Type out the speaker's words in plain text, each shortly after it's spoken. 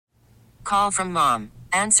Call from mom.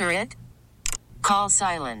 Answer it. Call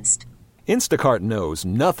silenced. Instacart knows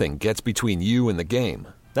nothing gets between you and the game.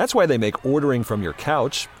 That's why they make ordering from your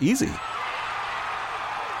couch easy.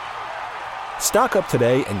 Stock up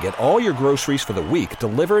today and get all your groceries for the week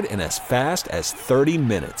delivered in as fast as 30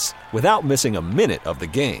 minutes without missing a minute of the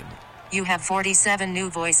game. You have 47 new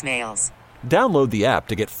voicemails. Download the app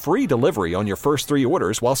to get free delivery on your first 3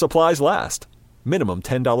 orders while supplies last. Minimum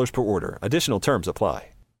 $10 per order. Additional terms apply.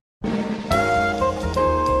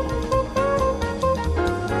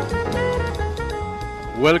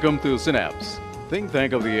 Welcome to Synapse, Think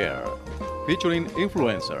Tank of the Air, featuring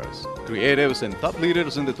influencers, creatives, and thought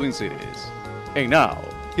leaders in the Twin Cities. And now,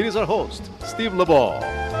 here is our host, Steve LeBeau.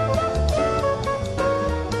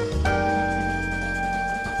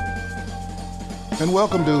 And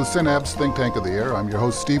welcome to Synapse, Think Tank of the Air. I'm your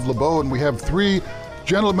host, Steve LeBeau, and we have 3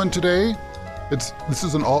 gentlemen today. This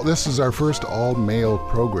is our first all-male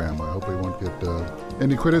program. I hope we won't get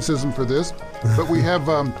any criticism for this. But we have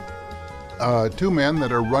 2 men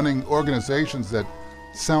that are running organizations that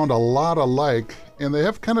sound a lot alike, and they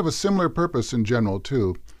have kind of a similar purpose in general,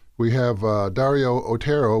 too. We have Dario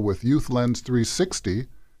Otero with Youth Lens 360,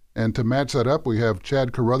 and to match that up, we have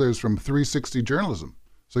Chad Carruthers from 360 Journalism.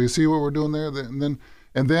 So you see what we're doing there?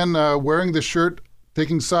 And then wearing the shirt,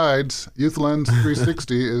 taking sides, Youth Lens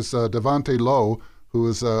 360 is Devontae Lowe, who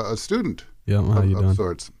is a student of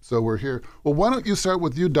sorts. So we're here. Well, why don't you start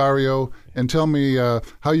with you, Dario, and tell me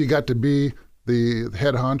how you got to be the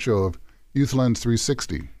head honcho of Youth Lens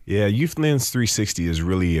 360. Yeah, Youth Lens 360 is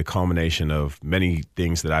really a culmination of many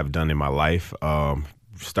things that I've done in my life.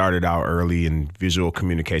 Started out early in visual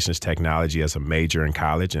communications technology as a major in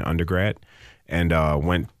college and undergrad, and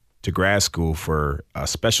went to grad school for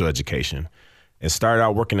special education, and started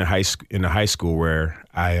out working in the high school where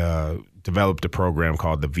I developed a program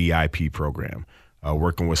called the VIP program,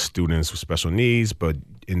 working with students with special needs, but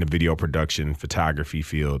in the video production photography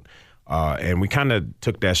field. And we kind of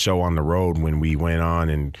took that show on the road when we went on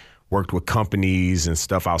and worked with companies and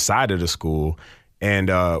stuff outside of the school. And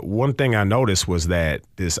one thing I noticed was that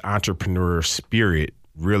this entrepreneur spirit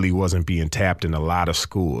really wasn't being tapped in a lot of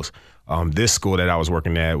schools. This school that I was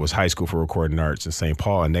working at was High School for Recording Arts in St.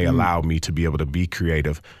 Paul, and they allowed me to be able to be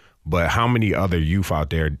creative. But how many other youth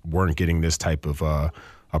out there weren't getting this type of a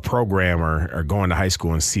program or going to high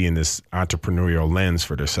school and seeing this entrepreneurial lens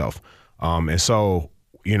for themselves? And so,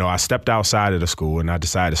 you know, I stepped outside of the school and I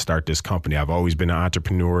decided to start this company. I've always been an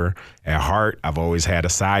entrepreneur at heart. I've always had a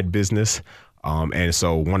side business. And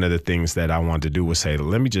so one of the things that I wanted to do was say,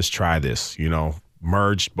 let me just try this, you know,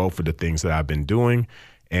 merge both of the things that I've been doing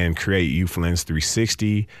and create Youth Lens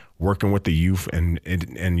 360, working with the youth. And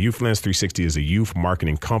Youth Lens 360 is a youth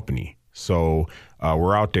marketing company. So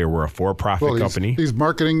we're out there. We're a for-profit company. He's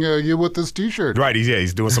marketing you with this T-shirt. Right.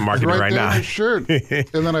 He's doing some marketing right now. His shirt.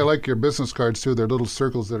 And then I like your business cards too. They're little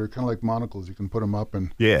circles that are kind of like monocles. You can put them up,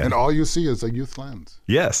 and all you see is a Youth Lens.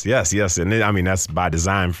 Yes. And I mean that's by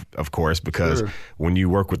design, of course, because when you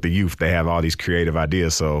work with the youth, they have all these creative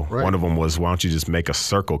ideas. So one of them was, why don't you just make a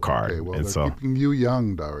circle card? Okay, well, they're keeping you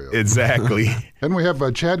young, Dario. Exactly. And we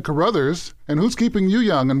have Chad Carruthers, and who's keeping you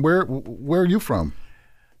young? And where are you from?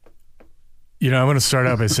 You know, I'm going to start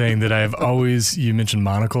out by saying that you mentioned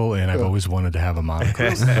monocle, and I've always wanted to have a monocle.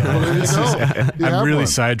 I'm really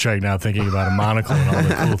sidetracked now thinking about a monocle and all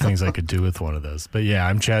the cool things I could do with one of those. But yeah,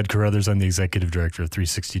 I'm Chad Carruthers. I'm the executive director of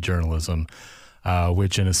 360 Journalism,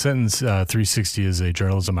 which in a sentence, 360 is a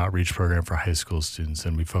journalism outreach program for high school students,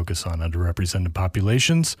 and we focus on underrepresented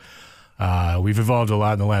populations. We've evolved a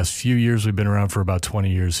lot in the last few years. We've been around for about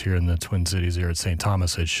 20 years here in the Twin Cities, here at St.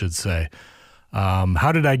 Thomas, I should say.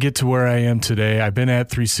 How did I get to where I am today? I've been at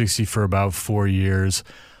 360 for about 4 years.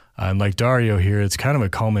 And like Dario here, it's kind of a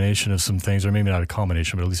culmination of some things, or maybe not a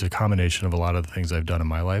culmination, but at least a combination of a lot of the things I've done in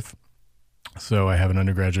my life. So I have an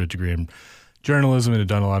undergraduate degree in journalism and have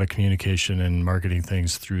done a lot of communication and marketing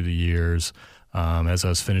things through the years. As I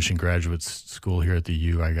was finishing graduate school here at the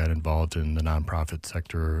U, I got involved in the nonprofit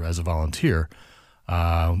sector as a volunteer.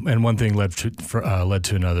 And one thing led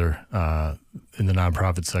to another in the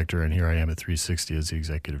nonprofit sector, and here I am at 360 as the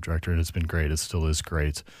executive director, and it's been great. It still is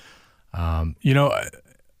great. You know,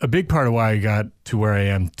 a big part of why I got to where I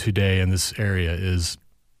am today in this area is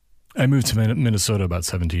I moved to Minnesota about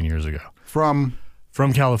 17 years ago. From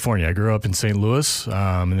California. I grew up in St. Louis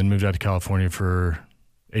and then moved out to California for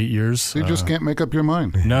 8 years. So you just can't make up your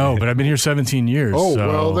mind. No, but I've been here 17 years. Oh,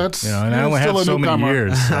 well, that's and I only have so many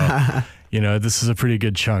years. So. this is a pretty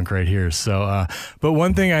good chunk right here. So, but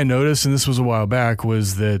one thing I noticed, and this was a while back,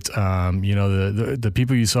 was that, the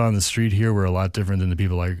people you saw on the street here were a lot different than the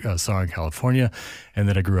people I saw in California and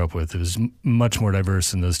that I grew up with. It was much more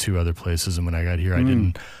diverse in those two other places. And when I got here, I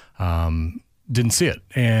didn't see it.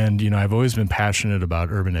 And, I've always been passionate about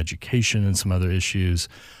urban education and some other issues.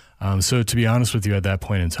 So to be honest with you, at that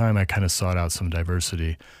point in time, I kind of sought out some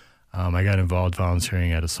diversity. I got involved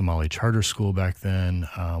volunteering at a Somali charter school back then,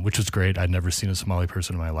 which was great. I'd never seen a Somali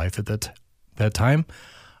person in my life at that time.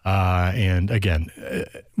 And again,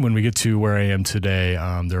 when we get to where I am today,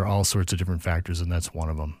 there are all sorts of different factors, and that's one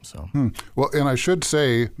of them. So, Well, and I should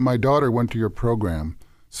say, my daughter went to your program,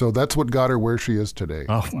 so that's what got her where she is today.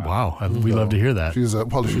 Oh, wow. We love to hear that. She's a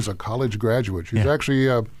college graduate. She's actually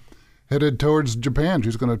headed towards Japan.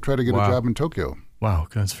 She's going to try to get a job in Tokyo. Wow,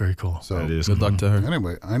 that's very cool. So That is Good luck to her.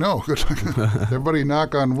 anyway, I know. Good luck. Everybody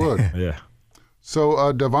knock on wood. Yeah. So,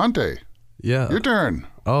 Devontae, Yeah. your turn.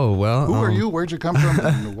 Oh, well. Who are you? Where'd you come from?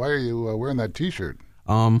 And why are you wearing that T-shirt?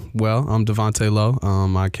 Well, I'm Devontae Lowe.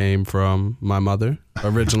 I came from my mother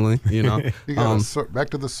originally, You got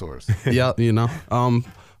back to the source. Yeah,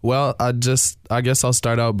 well, I guess I'll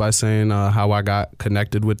start out by saying how I got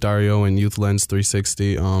connected with Dario and Youth Lens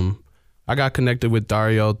 360. I got connected with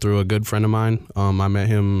Dario through a good friend of mine. I met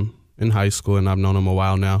him in high school, and I've known him a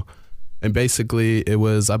while now. And basically,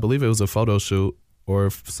 I believe it was a photo shoot or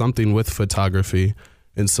something with photography.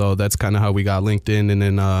 And so that's kind of how we got linked in. And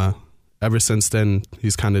then ever since then,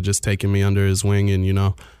 he's kind of just taken me under his wing. And,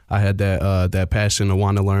 I had that passion to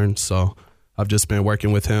want to learn. So I've just been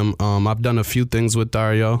working with him. I've done a few things with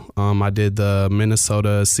Dario. I did the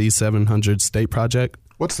Minnesota C700 State Project.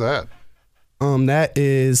 What's that? That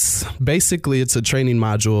is basically, it's a training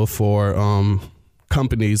module for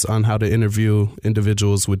companies on how to interview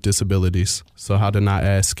individuals with disabilities. So how to not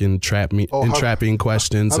ask entrapping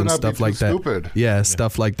questions and stuff like that. Stupid. Yeah,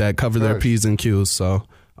 stuff like that. Cover their P's and Q's. So,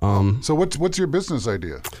 so what's your business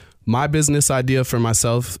idea? My business idea for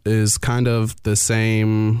myself is kind of the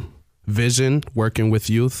same vision, working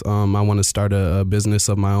with youth. I want to start a business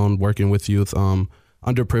of my own, working with youth,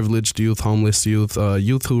 underprivileged youth, homeless youth,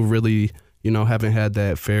 youth who really, haven't had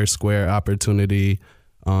that fair, square opportunity,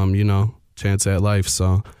 chance at life.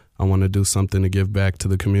 So I want to do something to give back to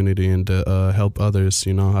the community and to help others.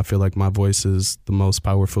 I feel like my voice is the most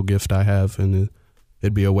powerful gift I have, and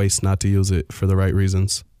it'd be a waste not to use it for the right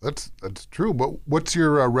reasons. That's true. But what's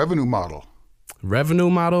your revenue model? Revenue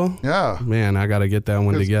model? Yeah. Man, I got to get that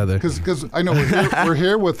one together. Because I know we're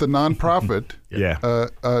here with the nonprofit. Yeah.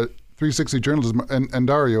 360 Journalism. And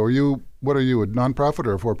Dario, what are you, a nonprofit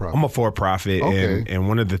or a for-profit? I'm a for-profit, Okay. and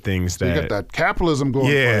one of the things So you got that capitalism going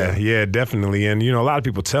for you. Yeah, definitely. And, a lot of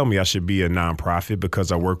people tell me I should be a nonprofit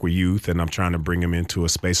because I work with youth and I'm trying to bring them into a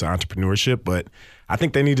space of entrepreneurship. But I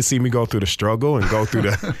think they need to see me go through the struggle and go through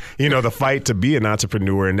the, the fight to be an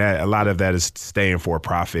entrepreneur. And that a lot of that is staying for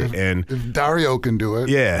profit. And if Dario can do it.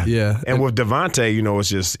 Yeah. Yeah. And with Devontae, it's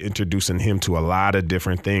just introducing him to a lot of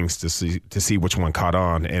different things to see which one caught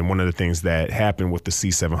on. And one of the things that happened with the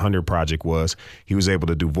C700 project was he was able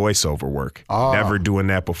to do voiceover work. Never doing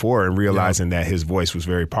that before, and realizing that his voice was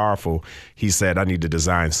very powerful. He said, I need to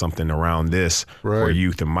design something around this for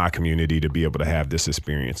youth in my community to be able to have this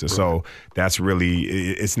experience. And so that's really,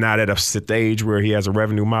 it's not at a stage where he has a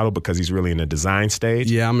revenue model because he's really in the design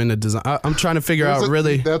stage. Yeah, I'm in the design. I'm trying to figure out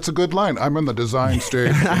really. That's a good line. I'm in the design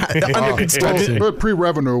stage. Under construction. But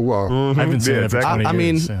pre-revenue. I've been saying it for 20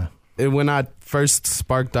 years. I mean, when I first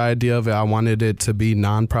sparked the idea of it, I wanted it to be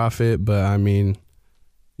nonprofit, but I mean,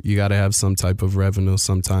 you got to have some type of revenue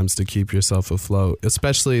sometimes to keep yourself afloat,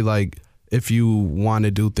 especially like if you want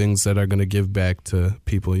to do things that are going to give back to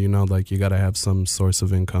people, like you got to have some source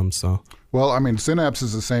of income. So. Well, I mean, Synapse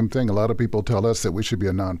is the same thing. A lot of people tell us that we should be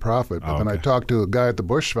a nonprofit. But then I talked to a guy at the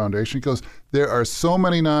Bush Foundation. He goes, there are so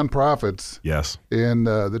many nonprofits in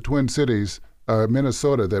the Twin Cities,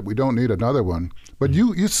 Minnesota, that we don't need another one. But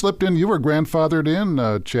you slipped in. You were grandfathered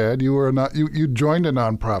in, Chad. You were not. You joined a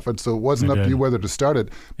nonprofit, so it wasn't up to you whether to start it.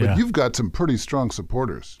 But you've got some pretty strong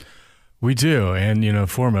supporters. We do. And,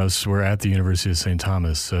 foremost, we're at the University of St.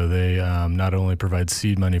 Thomas. So they not only provide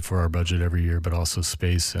seed money for our budget every year, but also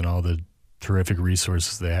space and all the terrific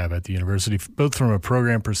resources they have at the university, both from a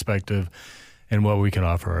program perspective and what we can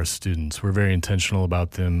offer our students. We're very intentional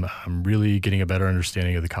about them really getting a better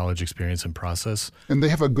understanding of the college experience and process. And they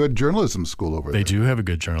have a good journalism school over there. They do have a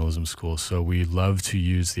good journalism school, so we love to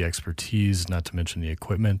use the expertise, not to mention the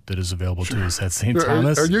equipment that is available to us at St.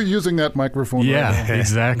 Thomas. Are you using that microphone? Yeah, right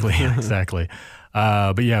exactly.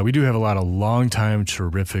 But yeah, we do have a lot of longtime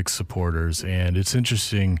terrific supporters, and it's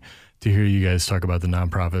interesting to hear you guys talk about the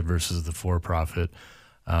nonprofit versus the for-profit.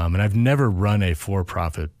 And I've never run a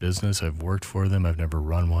for-profit business. I've worked for them. I've never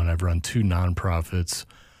run one. I've run 2 nonprofits.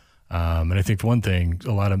 And I think one thing,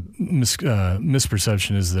 a lot of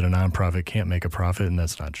misperception is that a nonprofit can't make a profit, and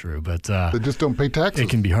that's not true. But they just don't pay taxes. It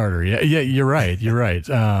can be harder. Yeah, you're right. You're right.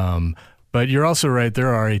 But you're also right.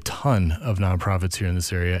 There are a ton of nonprofits here in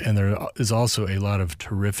this area, and there is also a lot of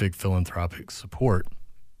terrific philanthropic support.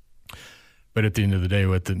 But at the end of the day,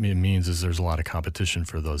 what it means is there's a lot of competition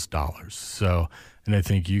for those dollars. So, and I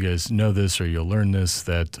think you guys know this, or you'll learn this,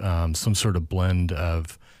 that some sort of blend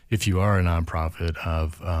of, if you are a nonprofit,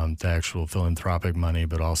 of the actual philanthropic money,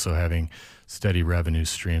 but also having steady revenue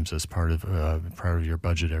streams as part of your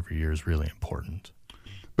budget every year is really important.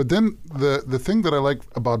 But then the thing that I like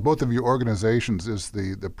about both of your organizations is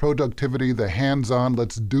the productivity, the hands-on,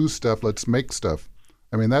 let's do stuff, let's make stuff.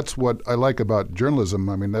 I mean, that's what I like about journalism.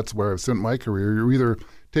 I mean, that's where I've spent my career. You're either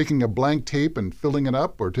taking a blank tape and filling it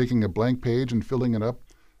up, or taking a blank page and filling it up,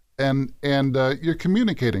 and you're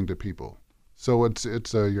communicating to people. So it's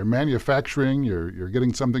you're manufacturing, you're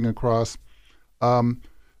getting something across.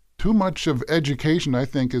 Too much of education, I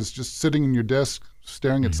think, is just sitting in your desk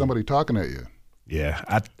staring at somebody talking at you.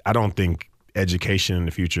 Yeah, I don't think education in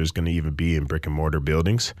the future is going to even be in brick and mortar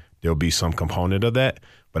buildings. There'll be some component of that,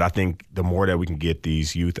 but I think the more that we can get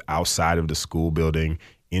these youth outside of the school building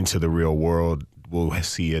into the real world, we'll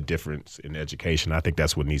see a difference in education. I think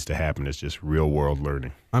that's what needs to happen, is just real world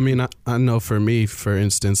learning. I mean, I know for me, for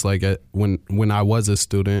instance, like when I was a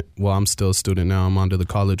student, well, I'm still a student now, I'm onto the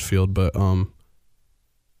college field, but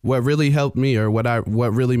what really helped me, or what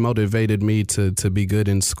really motivated me to be good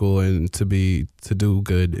in school and to do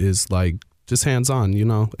good is like just hands-on, you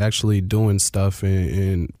know, actually doing stuff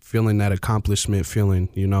and feeling that accomplishment feeling,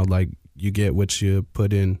 you know, like you get what you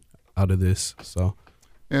put in out of this. So,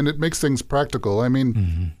 and it makes things practical. I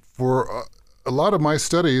mean, for a lot of my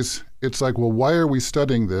studies, it's like, well, why are we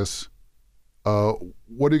studying this? What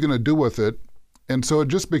are you going to do with it? And so it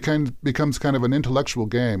just becomes kind of an intellectual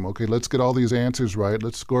game. Okay, let's get all these answers right.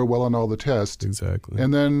 Let's score well on all the tests. Exactly.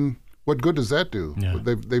 And then what good does that do? Yeah.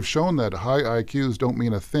 They've shown that high IQs don't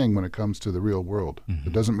mean a thing when it comes to the real world.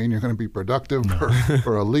 It doesn't mean you're going to be productive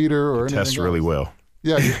or a leader or anything Test really else. well.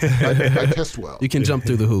 Yeah, I test well. You can jump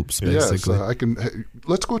through the hoops, basically. Yes, I can.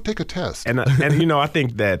 Let's go take a test. And you know, I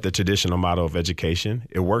think that the traditional model of education,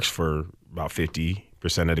 it works for about 50%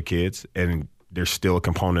 of the kids, and there's still a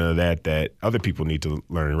component of that other people need to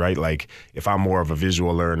learn, right? Like if I'm more of a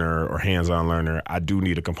visual learner or hands-on learner, I do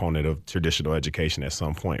need a component of traditional education at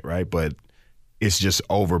some point, right? But it's just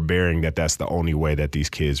overbearing that that's the only way that these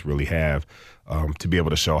kids really have to be able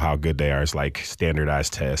to show how good they are. It's like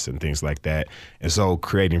standardized tests and things like that. And so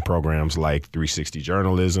creating programs like 360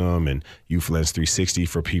 Journalism and Youth Lens 360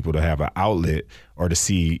 for people to have an outlet or to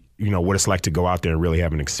see, you know, what it's like to go out there and really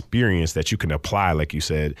have an experience that you can apply, like you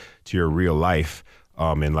said, to your real life.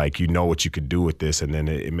 And like, you know what you could do with this. And then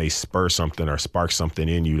it may spur something or spark something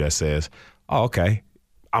in you that says, oh, okay,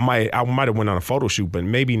 I might have went on a photo shoot, but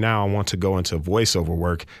maybe now I want to go into voiceover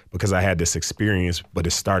work because I had this experience, but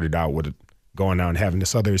it started out with going out and having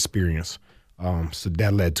this other experience. So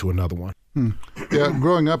that led to another one. Yeah,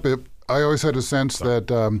 growing up, I always had a sense that,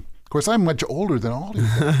 of course, I'm much older than all of you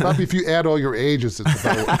guys. Probably if you add all your ages, it's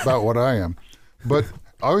about what I am. But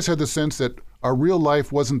I always had the sense that our real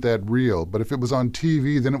life wasn't that real, but if it was on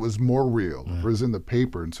TV, then it was more real, or it was in the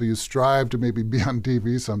paper. And so you strive to maybe be on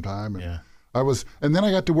TV sometime. And and then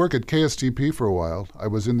I got to work at KSTP for a while. I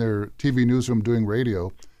was in their TV newsroom doing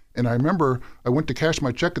radio. And I remember I went to cash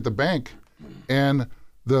my check at the bank, and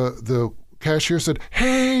the cashier said,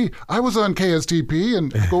 "Hey, I was on KSTP."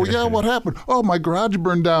 And I go, "Yeah, what happened?" "Oh, my garage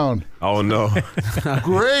burned down." Oh, no.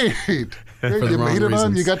 Great. You made it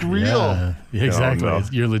on, you got real. Yeah, exactly. No.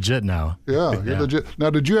 You're legit now. Yeah, you're legit. Now,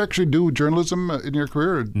 did you actually do journalism in your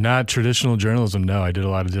career? Not traditional journalism, no. I did a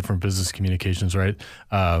lot of different business communications,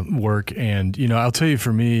 work. And, you know, I'll tell you,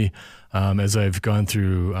 for me, as I've gone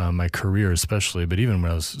through my career especially, but even when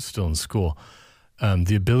I was still in school,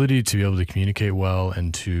 the ability to be able to communicate well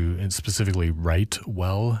and specifically write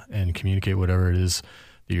well and communicate whatever it is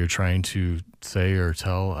that you're trying to say or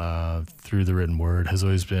tell through the written word has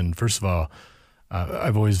always been, first of all,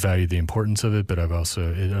 I've always valued the importance of it, but it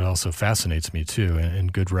also fascinates me too, in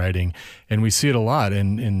good writing. And we see it a lot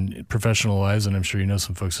in professional lives, and I'm sure you know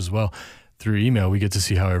some folks as well. Through email, we get to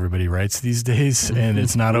see how everybody writes these days, and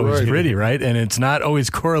it's not always pretty, right? And it's not always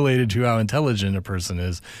correlated to how intelligent a person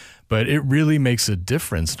is, but it really makes a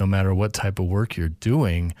difference no matter what type of work you're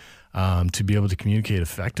doing to be able to communicate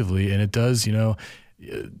effectively. And it does, you know,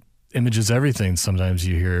 image is everything sometimes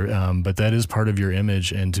you hear, but that is part of your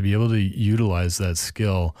image, and to be able to utilize that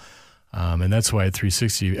skill And that's why at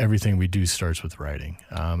 360, everything we do starts with writing.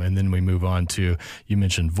 And then we move on to, you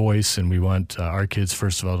mentioned voice, and we want our kids,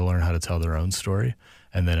 first of all, to learn how to tell their own story,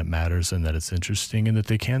 and that it matters and that it's interesting and that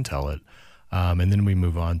they can tell it. And then we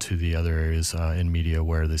move on to the other areas in media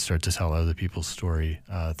where they start to tell other people's story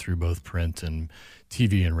through both print and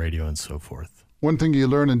TV and radio and so forth. One thing you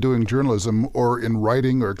learn in doing journalism or in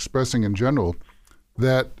writing or expressing in general,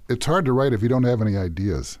 that it's hard to write if you don't have any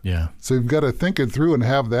ideas. Yeah. So you've got to think it through and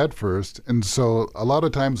have that first. And so a lot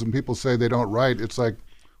of times when people say they don't write, it's like,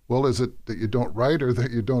 well, is it that you don't write or that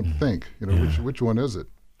you don't think? You know, which one is it?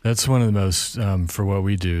 That's one of the most, for what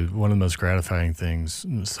we do, one of the most gratifying things,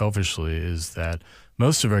 selfishly, is that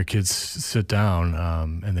most of our kids sit down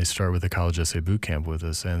and they start with a college essay boot camp with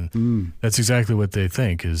us, and that's exactly what they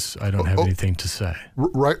think is, I don't have anything to say.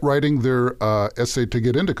 Writing their essay to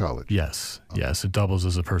get into college. Yes, yes, it doubles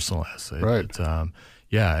as a personal essay. Right. But,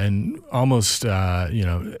 yeah, and almost,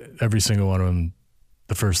 every single one of them,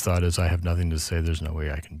 the first thought is, I have nothing to say, there's no way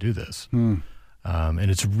I can do this. And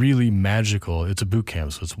it's really magical. It's a boot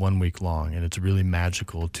camp, so it's 1 week long, and it's really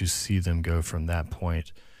magical to see them go from that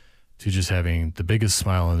point to just having the biggest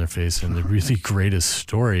smile on their face and the really greatest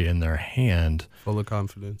story in their hand. Full of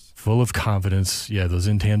confidence. Full of confidence. Yeah, those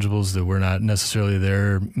intangibles that we're not necessarily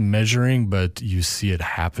there measuring, but you see it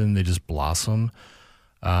happen. They just blossom.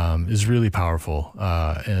 Is really powerful.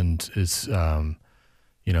 And it's, and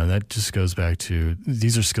that just goes back to,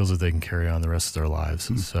 these are skills that they can carry on the rest of their lives.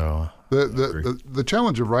 And so the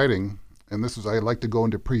challenge of writing, and this is, I like to go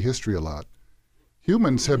into prehistory a lot.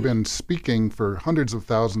 Humans have been speaking for hundreds of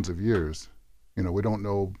thousands of years. You know, we don't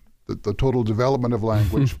know the total development of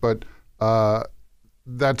language, but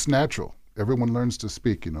that's natural. Everyone learns to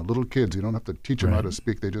speak. You know, little kids, you don't have to teach them how to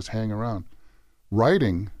speak. They just hang around.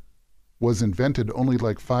 Writing was invented only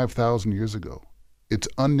like 5,000 years ago. It's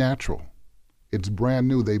unnatural. It's brand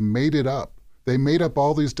new. They made it up. They made up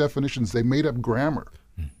all these definitions. They made up grammar.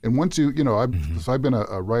 And once so I've been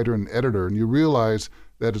a writer and editor, and you realize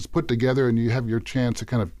that it's put together and you have your chance to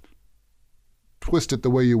kind of twist it the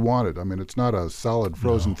way you want it. I mean, it's not a solid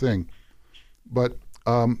frozen thing. But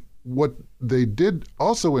what they did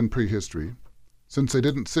also in prehistory, since they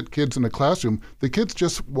didn't sit kids in a classroom, the kids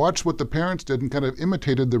just watched what the parents did and kind of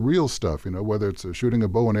imitated the real stuff, you know, whether it's shooting a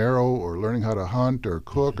bow and arrow or learning how to hunt or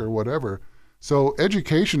cook or whatever. So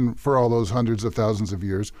education for all those hundreds of thousands of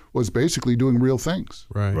years was basically doing real things.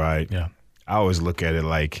 Right. Yeah. I always look at it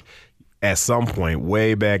like at some point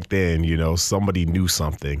way back then, you know, somebody knew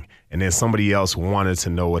something and then somebody else wanted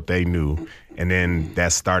to know what they knew. And then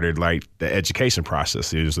that started like the education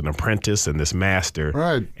process. It was an apprentice and this master.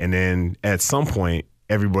 Right. And then at some point,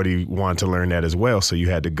 everybody wanted to learn that as well. So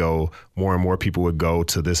you had to go, more and more people would go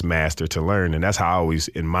to this master to learn. And that's how I always,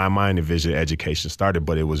 in my mind, envisioned education started.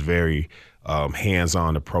 But it was very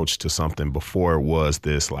hands-on approach to something before it was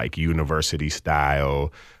this like university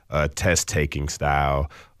style, test-taking style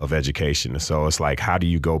of education. And so it's like, how do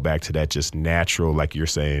you go back to that just natural, like you're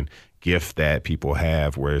saying, gift that people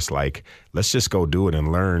have where it's like, let's just go do it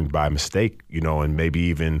and learn by mistake, you know, and maybe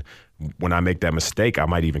even when I make that mistake, I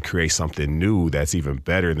might even create something new that's even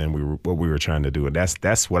better than what we were trying to do. And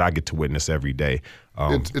that's what I get to witness every day.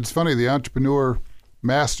 It's funny, the entrepreneur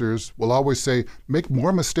masters will always say, make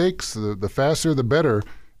more mistakes, the faster, the better.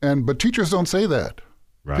 But teachers don't say that.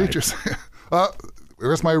 Right. Teachers say,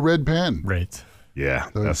 where's my red pen? Right. Yeah,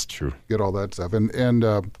 so that's true. Get all that stuff. And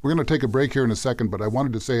we're going to take a break here in a second, but I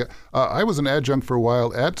wanted to say, I was an adjunct for a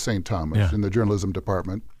while at St. Thomas in the journalism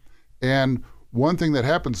department. And one thing that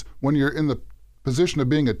happens when you're in the position of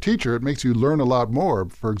being a teacher, it makes you learn a lot more.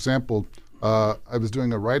 For example, I was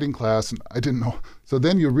doing a writing class and I didn't know. So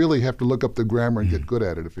then you really have to look up the grammar and get good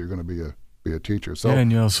at it if you're going to be a teacher. So, yeah,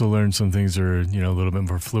 and you also learn some things that are, you know, a little bit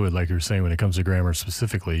more fluid, like you were saying, when it comes to grammar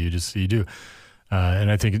specifically. You do. And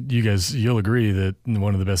I think you'll agree that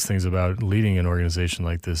one of the best things about leading an organization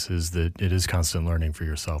like this is that it is constant learning for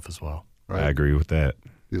yourself as well. Right. I agree with that.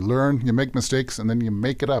 You learn, you make mistakes, and then you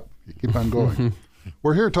make it up. You keep on going.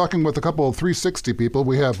 We're here talking with a couple of 360 people.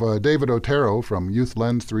 We have David Otero from Youth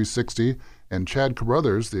Lens 360 and Chad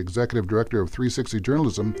Carruthers, the executive director of 360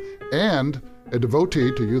 Journalism, and a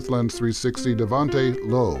devotee to Youth Lens 360, Devontae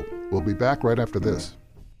Lowe. We'll be back right after this.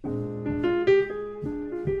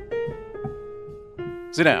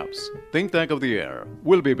 Synapse, Think Tank of the Air.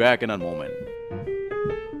 We'll be back in a moment.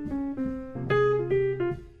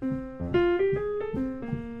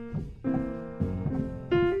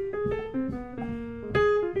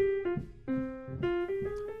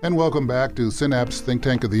 And welcome back to Synapse Think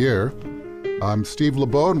Tank of the Air. I'm Steve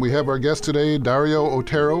LeBeau, and we have our guest today, Dario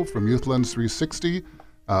Otero from Youth Lens 360,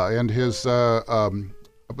 and his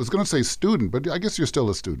I was going to say student, but I guess you're still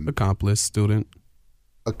a student. Accomplished student.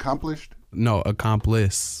 Accomplished? No,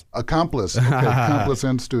 accomplice. Accomplice. Okay, accomplice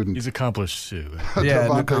and student. He's accomplished too. Yeah,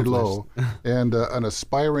 Devontae Lowe, and an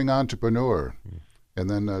aspiring entrepreneur. And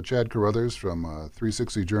then Chad Carruthers from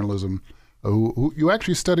 360 Journalism, who you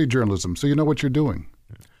actually studied journalism, so you know what you're doing.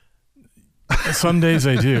 Some days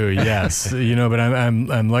I do, yes. But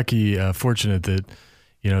I'm lucky, fortunate that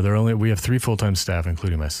we have 3 full-time staff,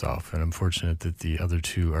 including myself, and I'm fortunate that the other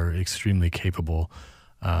 2 are extremely capable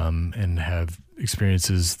and have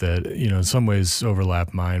experiences that in some ways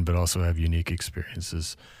overlap mine, but also have unique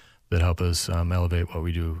experiences that help us elevate what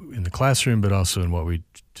we do in the classroom, but also in what we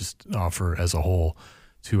just offer as a whole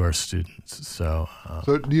to our students. So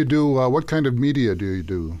do you do what kind of media do you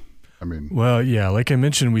do? Well, yeah, like I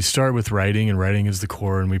mentioned, we start with writing, and writing is the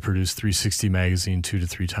core, and we produce 360 Magazine 2 to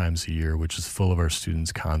 3 times a year, which is full of our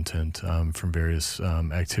students' content from various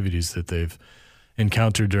activities that they've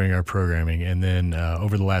encountered during our programming. And then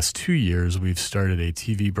over the last 2 years, we've started a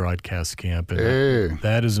TV broadcast camp, and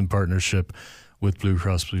that is in partnership with Blue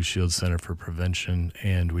Cross Blue Shield Center for Prevention,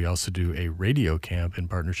 and we also do a radio camp in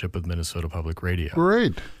partnership with Minnesota Public Radio.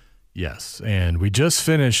 Great. Yes, and we just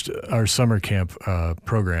finished our summer camp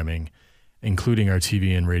programming, including our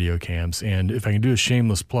TV and radio camps. And if I can do a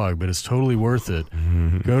shameless plug, but it's totally worth it,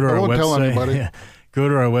 go to our website. Tell anybody. Go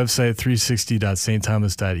to our website,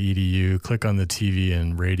 360.stthomas.edu, click on the TV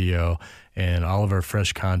and radio, and all of our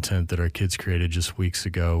fresh content that our kids created just weeks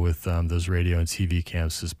ago with those radio and TV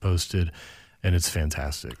camps is posted, and it's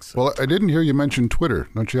fantastic. So. Well, I didn't hear you mention Twitter.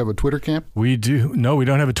 Don't you have a Twitter camp? We do. No, we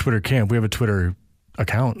don't have a Twitter camp. We have a Twitter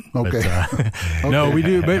account. Okay. But, no, we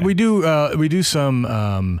do. But we do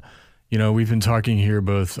some. We've been talking here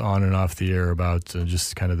both on and off the air about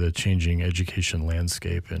just kind of the changing education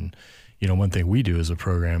landscape. And one thing we do as a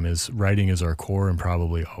program is writing is our core and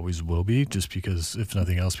probably always will be, just because, if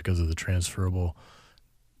nothing else, because of the transferableness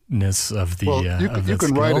of the. Well, you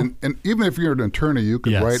can write, and even if you're an attorney, you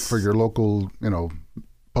can write for your local,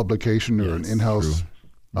 publication or an in-house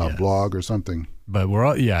blog or something. But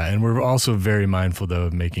we're also very mindful, though,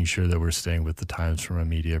 of making sure that we're staying with the times from a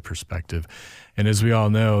media perspective. And as we all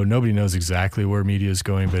know, nobody knows exactly where media is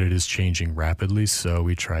going, but it is changing rapidly. So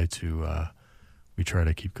we try to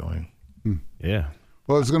keep going. Yeah.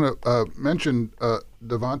 Well, I was going to mention,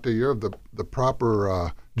 Devontae, you're of the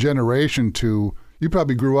proper generation to. You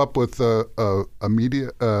probably grew up with a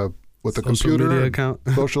media with a social computer media account.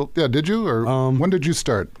 Social, yeah. Did you, or when did you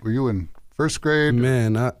start? Were you in first grade?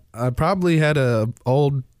 Man, I probably had a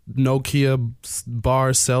old Nokia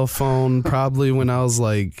bar cell phone probably when I was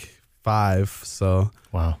like 5. So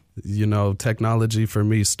wow, technology for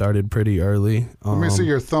me started pretty early. Let me see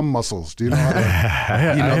your thumb muscles. Do you know how to?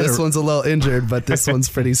 This one's a little injured, but this one's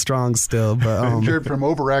pretty strong still. But injured from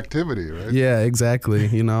overactivity, right? Yeah, exactly.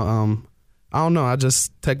 I don't know.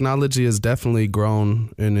 Technology has definitely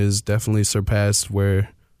grown and is definitely surpassed where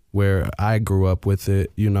I grew up with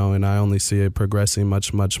it, and I only see it progressing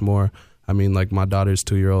much, much more. I mean, like my daughter's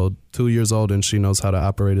 2 years old, and she knows how to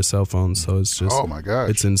operate a cell phone. So it's just, oh my gosh,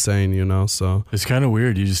 it's insane, So it's kind of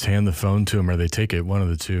weird. You just hand the phone to them, or they take it, one of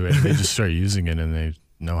the two, and they just start using it, and they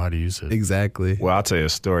know how to use it. Exactly. Well, I'll tell you a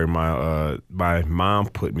story. My mom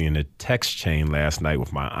put me in a text chain last night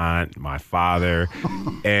with my aunt, my father,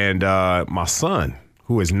 and my son,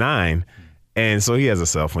 who is 9. And so he has a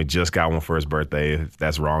cell phone. He just got one for his birthday. If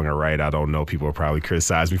that's wrong or right, I don't know. People will probably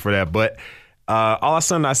criticize me for that. But all of a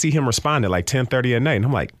sudden, I see him respond at like 10:30 at night. And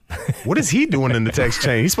I'm like, what is he doing in the text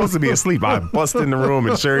chain? He's supposed to be asleep. I bust in the room,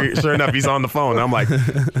 and sure enough, he's on the phone. And I'm like,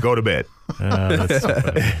 go to bed. That's so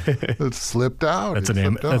funny. It slipped out.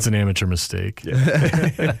 That's an amateur mistake.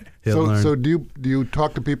 Yeah. So do you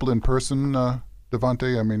talk to people in person,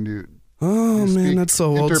 Devontae? I mean, do you... Oh, man, that's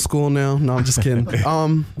so old school now. No, I'm just kidding.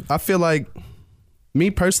 I feel like,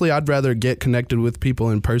 me personally, I'd rather get connected with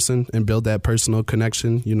people in person and build that personal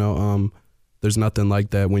connection. There's nothing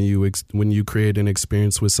like that when you create an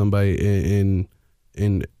experience with somebody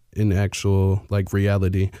in actual like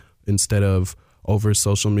reality instead of over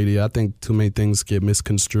social media. I think too many things get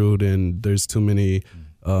misconstrued, and there's too many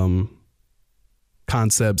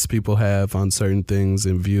concepts people have on certain things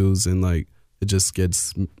and views, and like it just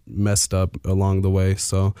gets messed up along the way.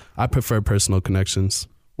 So I prefer personal connections.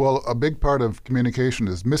 Well, a big part of communication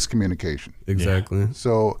is miscommunication. Exactly. Yeah.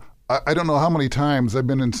 So I don't know how many times I've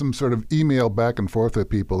been in some sort of email back and forth with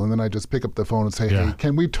people, and then I just pick up the phone and say, hey,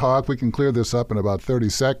 can we talk? We can clear this up in about 30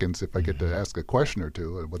 seconds if I get to ask a question or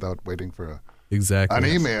two without waiting for an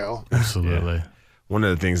email. Absolutely. Yeah. One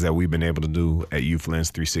of the things that we've been able to do at Youth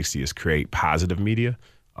Lens 360 is create positive media.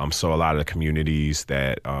 So a lot of the communities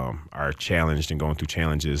that are challenged and going through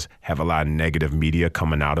challenges have a lot of negative media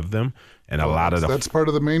coming out of them. And a lot of that's part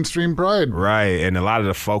of the mainstream pride. Right. And a lot of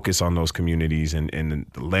the focus on those communities and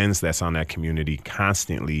the lens that's on that community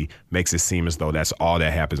constantly makes it seem as though that's all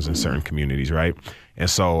that happens in certain communities, right? And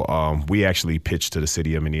so we actually pitched to the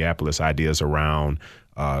city of Minneapolis ideas around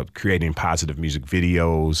creating positive music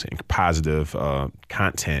videos and positive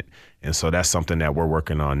content. And so that's something that we're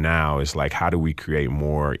working on now is like, how do we create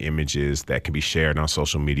more images that can be shared on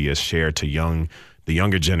social media, shared to the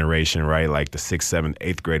younger generation, right? Like the 6th, 7th,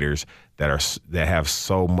 8th graders that have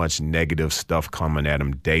so much negative stuff coming at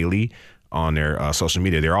them daily on their social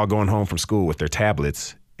media. They're all going home from school with their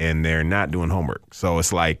tablets and they're not doing homework. So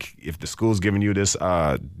it's like if the school's giving you this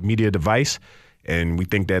media device and we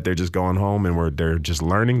think that they're just going home and they're just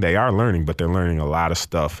learning, they are learning, but they're learning a lot of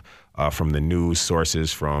stuff from the news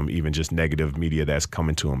sources, from even just negative media that's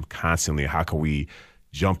coming to them constantly. How can we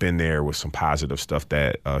jump in there with some positive stuff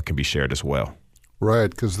that can be shared as well?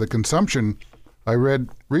 Right, because the consumption, I read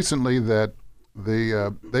recently that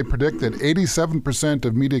they predict that 87%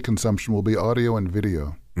 of media consumption will be audio and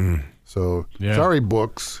video. Mm. So sorry,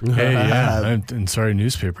 books. Hey, yeah, and sorry,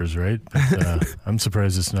 newspapers, right? But, I'm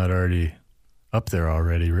surprised it's not already up there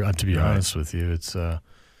already. To be honest with you, it's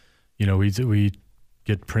we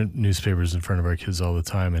get print newspapers in front of our kids all the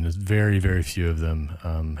time, and very, very few of them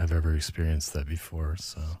have ever experienced that before.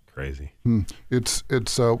 So crazy. It's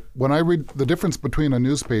when I read the difference between a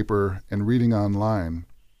newspaper and reading online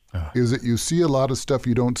is that you see a lot of stuff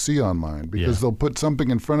you don't see online because they'll put something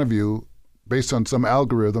in front of you based on some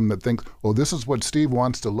algorithm that thinks, oh, this is what Steve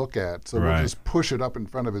wants to look at. So we'll just push it up in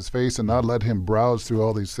front of his face and not let him browse through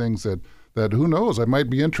all these things that who knows, I might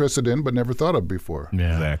be interested in but never thought of before.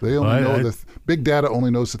 Yeah, exactly. They only know big data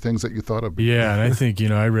only knows the things that you thought of before. Yeah, and I think,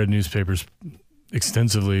 I read newspapers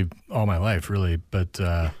extensively all my life, really. But,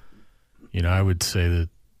 I would say that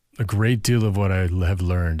a great deal of what I have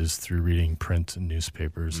learned is through reading print and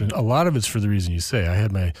newspapers. Mm-hmm. And a lot of it's for the reason you say. I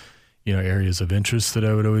had my, areas of interest that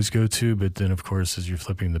I would always go to. But then, of course, as you're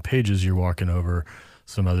flipping the pages, you're walking over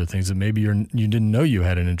some other things that maybe you didn't know you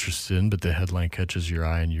had an interest in, but the headline catches your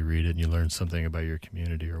eye and you read it and you learn something about your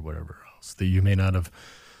community or whatever else that you may not have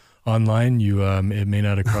online. It may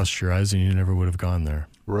not have crossed your eyes and you never would have gone there.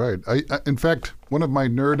 Right. I in fact, one of my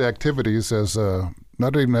nerd activities as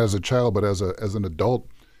not even as a child but as an adult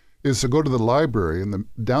is to go to the library. And the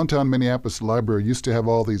downtown Minneapolis library used to have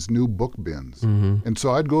all these new book bins. Mm-hmm. And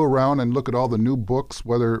so I'd go around and look at all the new books,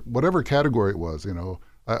 whatever category it was,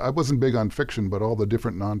 I wasn't big on fiction, but all the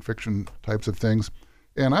different nonfiction types of things.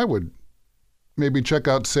 And I would maybe check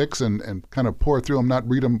out 6 and kind of pour through them, not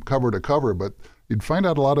read them cover to cover, but you'd find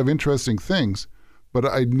out a lot of interesting things. But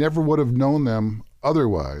I never would have known them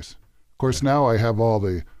otherwise. Of course, now I have all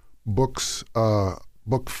the books,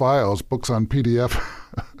 book files, books on PDF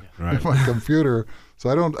in my computer. So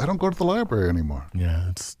I don't go to the library anymore. Yeah,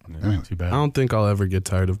 it's too bad. I don't think I'll ever get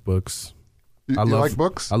tired of books. You like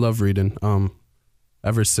books? I love reading.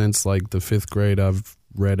 Ever since like the 5th grade, I've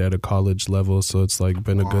read at a college level, so it's like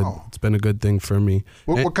been a good thing for me.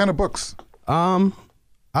 What kind of books? I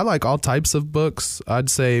like all types of books. I'd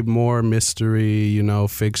say more mystery,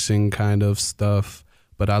 fiction kind of stuff.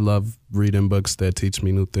 But I love reading books that teach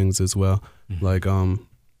me new things as well. Mm-hmm. Like I'm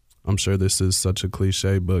sure this is such a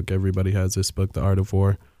cliche book. Everybody has this book, The Art of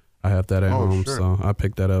War. I have that at home, sure. So I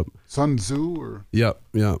picked that up. Sun Tzu or? Yep.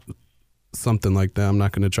 Something like that. I'm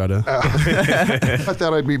not going to try to. I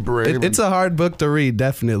thought I'd be brave. It's a hard book to read,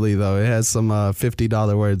 definitely, though. It has some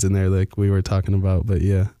 $50 words in there like we were talking about, but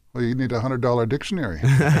yeah. Well, you need a $100 dictionary.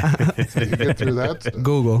 So you get through that stuff.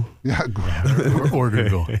 Google. Yeah, or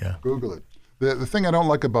Google. Yeah. Google it. The thing I don't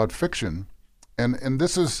like about fiction, and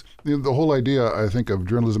this is the whole idea, I think, of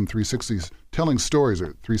Journalism 360's telling stories,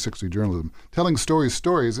 or 360 journalism, telling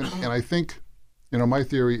stories, and I think, my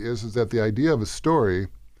theory is that the idea of a story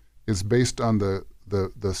is based on the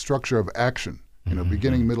structure of action,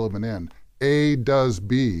 beginning, middle, and end. A does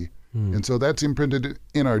B, and so that's imprinted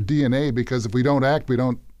in our DNA because if we don't act, we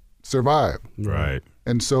don't survive. Right.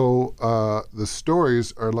 And so the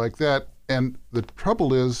stories are like that. And the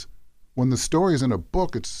trouble is, when the story's in a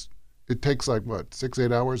book, it takes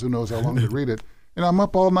 6-8 hours, who knows how long to read it. And I'm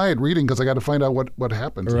up all night reading because I got to find out what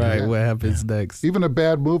happens. Right, what happens next. Even a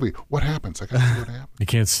bad movie, what happens? I got to see what happens. You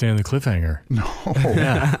can't stand the cliffhanger. No,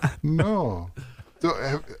 no.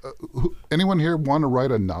 So, anyone here want to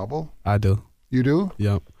write a novel? I do. You do?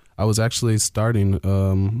 Yep. I was actually starting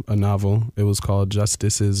a novel. It was called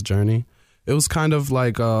Justice's Journey. It was kind of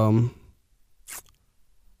like, I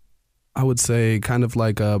would say kind of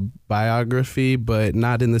like a biography, but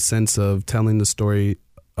not in the sense of telling the story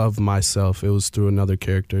of myself. It was through another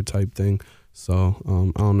character type thing. So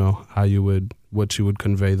I don't know what you would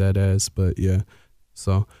convey that as, but yeah.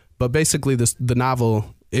 So, but basically, the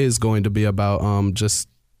novel is going to be about just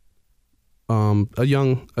a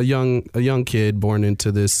young kid born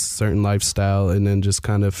into this certain lifestyle, and then just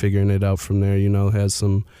kind of figuring it out from there. Has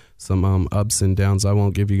some ups and downs. I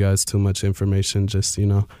won't give you guys too much information. Just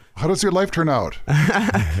How does your life turn out?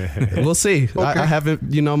 We'll see. Okay. I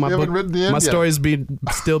haven't. My book, my story's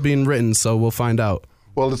still being written, so we'll find out.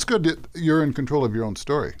 Well, it's good that you're in control of your own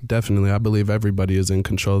story. Definitely. I believe everybody is in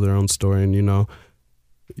control of their own story. And,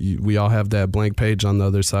 we all have that blank page on the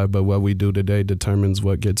other side, but what we do today determines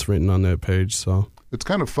what gets written on that page. So it's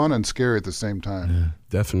kind of fun and scary at the same time. Yeah,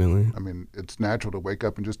 definitely. I mean, it's natural to wake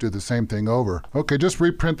up and just do the same thing over. Okay, just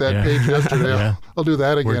reprint that page yesterday. Yeah. I'll do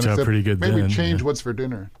that again. Worked out pretty good maybe then, change what's for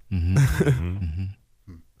dinner. Mm-hmm.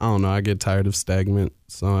 I don't know. I get tired of stagnant,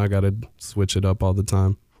 so I got to switch it up all the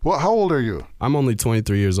time. Well, how old are you? I'm only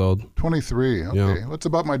 23 years old. 23. Okay. Yeah. That's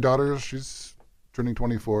about my daughter. She's turning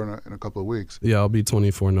 24 in a couple of weeks. Yeah, I'll be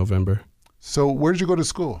 24 in November. So where did you go to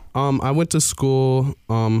school? I went to school,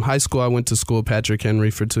 high school. I went to school Patrick Henry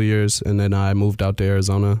for 2 years, and then I moved out to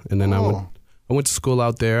Arizona. And then I went to school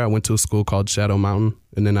out there. I went to a school called Shadow Mountain,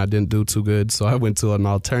 and then I didn't do too good, so I went to an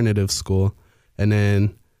alternative school. And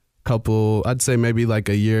then I'd say maybe like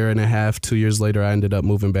a year and a half, 2 years later, I ended up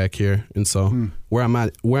moving back here. And so where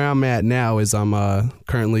I'm at now is I'm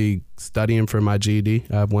currently studying for my GED.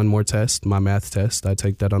 I have one more test, my math test. I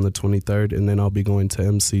take that on the 23rd, and then I'll be going to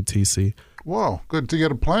MCTC. Wow, good to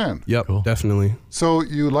get a plan. Yep, cool. Definitely. So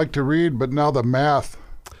you like to read, but now the math.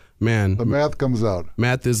 Man, the math comes out.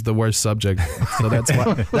 Math is the worst subject, so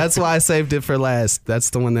that's why I saved it for last.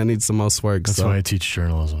 That's the one that needs the most work. That's why I teach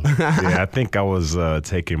journalism. Yeah, I think I was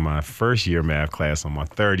taking my first year math class on my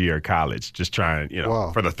third year of college, just trying,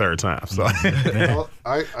 for the third time. So, well,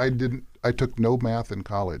 I didn't. I took no math in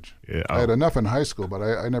college. Yeah, I had enough in high school, but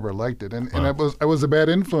I never liked it, and I was a bad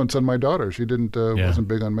influence on my daughter. She wasn't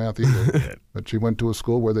big on math either, but she went to a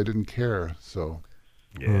school where they didn't care. So.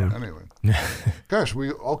 Yeah. Anyway, gosh,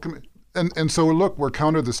 we all and so look, we're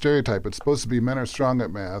counter the stereotype. It's supposed to be men are strong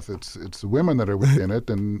at math. It's the women that are within it,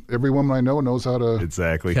 and every woman I know knows how to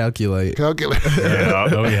calculate. Yeah.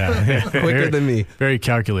 Oh yeah, quicker than me. Very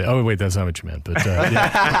calculate. Oh wait, that's not what you meant. But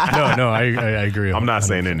no, I agree. I'm not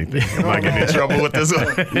saying anything. I'm not getting in trouble with this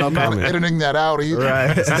one. No, I'm not editing that out either.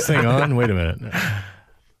 Right. Is this thing on? Wait a minute.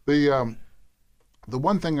 The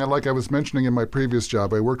one thing I was mentioning in my previous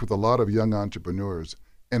job, I worked with a lot of young entrepreneurs,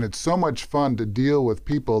 and it's so much fun to deal with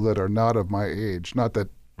people that are not of my age. Not that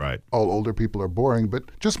all older people are boring, but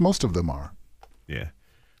just most of them are. Yeah.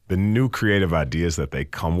 The new creative ideas that they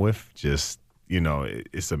come with, just,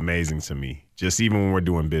 it's amazing to me. Just even when we're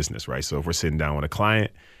doing business, right? So if we're sitting down with a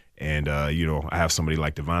client and, I have somebody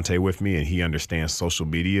like Devontae with me and he understands social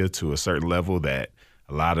media to a certain level that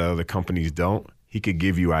a lot of other companies don't. He could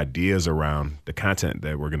give you ideas around the content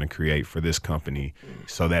that we're going to create for this company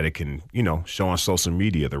so that it can, show on social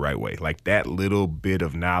media the right way. Like that little bit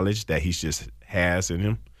of knowledge that he just has in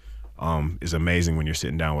him is amazing when you're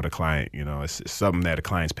sitting down with a client. It's something that the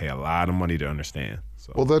clients pay a lot of money to understand.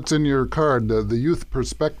 So. Well, that's in your card, the youth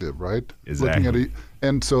perspective, right? Exactly. Looking at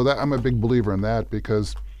and so that I'm a big believer in that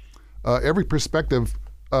because every perspective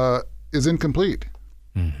is incomplete.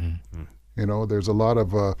 Mm-hmm. There's a lot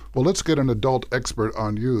of, let's get an adult expert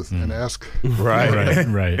on youth and ask. Right.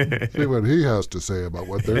 See what he has to say about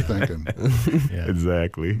what they're thinking. Yeah.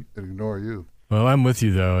 Exactly. And ignore you. Well, I'm with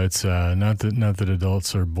you, though. It's not that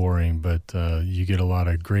adults are boring, but you get a lot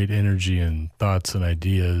of great energy and thoughts and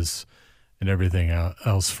ideas and everything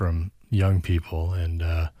else from young people. And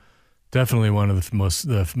definitely one of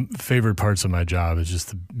the favorite parts of my job is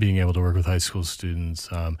just being able to work with high school students.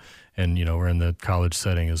 And, we're in the college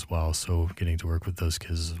setting as well, so getting to work with those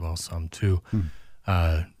kids as well, some too.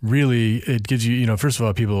 Really, it gives you, first of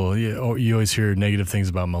all, people, you always hear negative things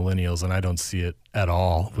about millennials, and I don't see it at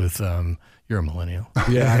all with, you're a millennial.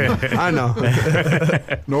 Yeah, I know.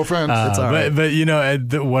 No offense. It's all right. But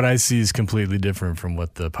what I see is completely different from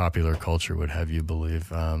what the popular culture would have you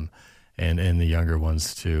believe. And the younger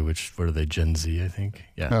ones too, what are they, Gen Z, I think?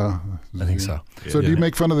 Yeah, I think so. So do you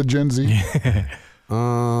make fun of the Gen Z?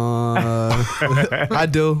 I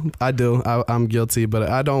do. I'm guilty, but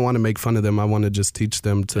I don't want to make fun of them. I want to just teach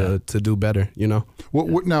them to do better, Now,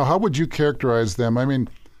 how would you characterize them? I mean,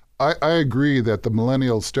 I agree that the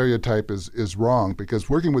millennial stereotype is wrong because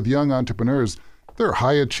working with young entrepreneurs, they're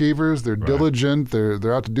high achievers, they're diligent,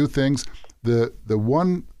 they're out to do things. The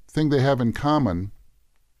one thing they have in common,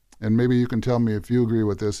 and maybe you can tell me if you agree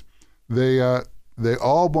with this, they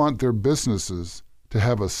all want their businesses to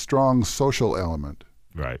have a strong social element.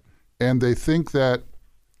 Right. And they think that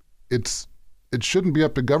it shouldn't be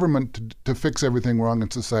up to government to fix everything wrong in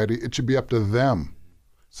society. It should be up to them.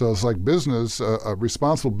 So it's like business, a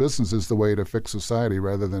responsible business is the way to fix society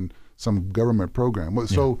rather than some government program.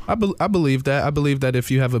 So I believe that. I believe that if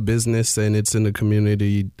you have a business and it's in the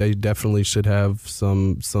community, they definitely should have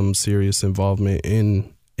some serious involvement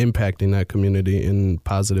in impacting that community in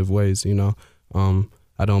positive ways, you know.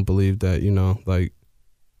 I don't believe that, you know, like,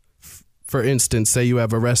 for instance, say you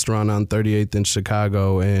have a restaurant on 38th in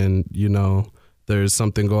Chicago and, you know, there's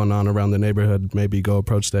something going on around the neighborhood, maybe go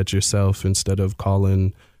approach that yourself instead of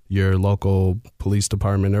calling your local police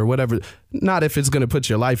department or whatever. Not if it's going to put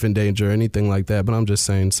your life in danger or anything like that, but I'm just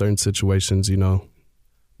saying certain situations, you know,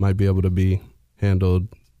 might be able to be handled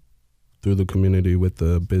through the community with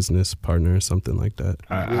a business partner or something like that.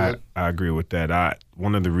 I agree with that.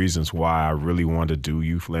 One of the reasons why I really wanted to do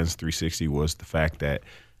Youth Lens 360 was the fact that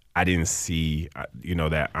I didn't see, you know,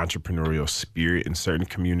 that entrepreneurial spirit in certain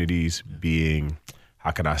communities being,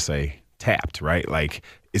 how can I say, tapped, right? Like,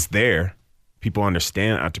 it's there. People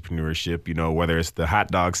understand entrepreneurship, you know, whether it's the hot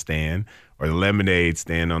dog stand or the lemonade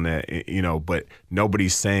stand on that, you know, but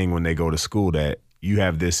nobody's saying when they go to school that you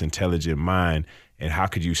have this intelligent mind and how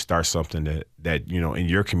could you start something that you know, in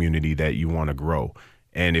your community that you want to grow.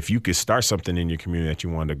 And if you could start something in your community that you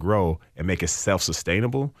want to grow and make it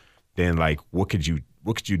self-sustainable, then like, what could you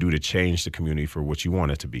do to change the community for what you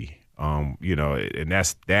want it to be? You know, and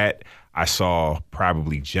that I saw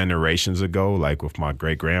probably generations ago, like with my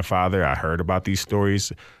great-grandfather. I heard about these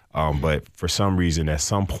stories, but for some reason, at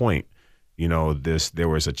some point, you know, there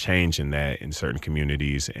was a change in that in certain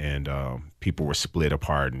communities, and people were split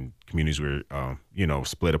apart, and communities were, you know,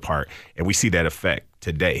 split apart, and we see that effect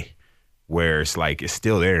today, where it's like it's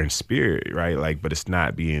still there in spirit, right? Like, but it's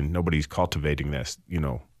not nobody's cultivating that, you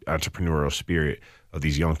know, entrepreneurial spirit of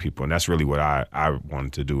these young people, and that's really what I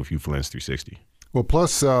wanted to do with Youth Lens 360. Well,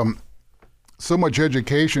 plus so much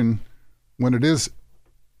education, when it is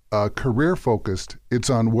career focused, it's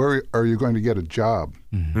on where are you going to get a job.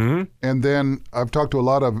 Mm-hmm. And then I've talked to a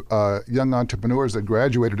lot of young entrepreneurs that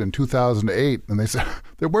graduated in 2008, and they said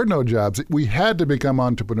there were no jobs. We had to become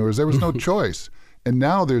entrepreneurs. There was no choice. And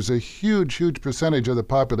now there's a huge, huge percentage of the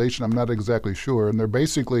population, I'm not exactly sure, and they're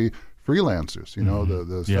basically freelancers, you know,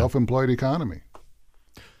 the self-employed economy.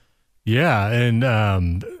 Yeah, and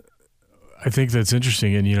I think that's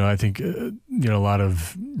interesting. And, you know, I think, you know, a lot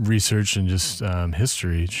of research and just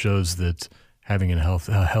history shows that having a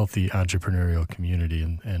healthy entrepreneurial community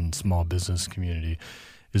and small business community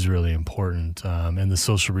is really important. And the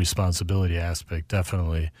social responsibility aspect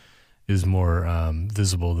definitely is more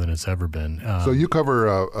visible than it's ever been. So you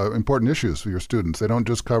cover important issues for your students. They don't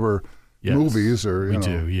just cover movies or, you know. We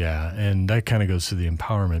do, yeah. And that kind of goes to the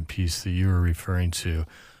empowerment piece that you were referring to.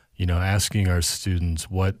 You know, asking our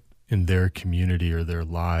students what in their community or their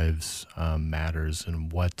lives matters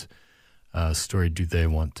and what story do they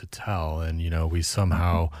want to tell. And, you know, we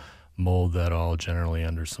somehow mold that all generally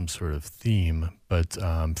under some sort of theme. But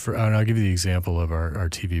and I'll give you the example of our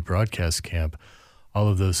TV broadcast camp. All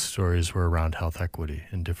of those stories were around health equity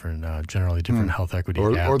and generally different health equity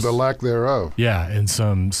gaps. Or the lack thereof. Yeah, and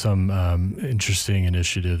some interesting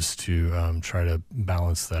initiatives to try to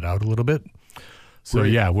balance that out a little bit. So,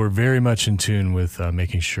 yeah, we're very much in tune with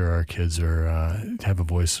making sure our kids have a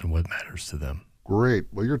voice in what matters to them. Great.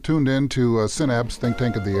 Well, you're tuned in to Synapse, Think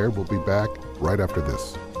Tank of the Air. We'll be back right after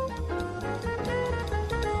this.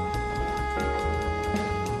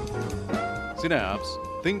 Synapse,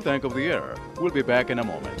 Think Tank of the Air. We'll be back in a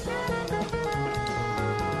moment.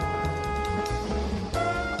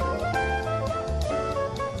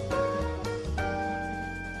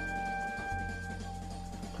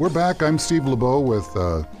 We're back. I'm Steve LeBeau with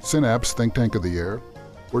Synapse, Think Tank of the Air.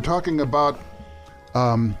 We're talking about,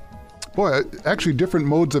 actually different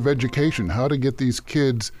modes of education, how to get these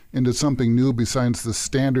kids into something new besides the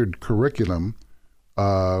standard curriculum,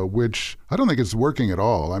 which I don't think it's working at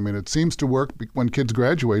all. I mean, it seems to work when kids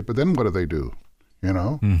graduate, but then what do? You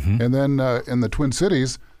know? Mm-hmm. And then in the Twin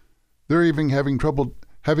Cities, they're even having trouble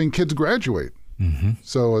having kids graduate. Mm-hmm.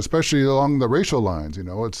 So especially along the racial lines, you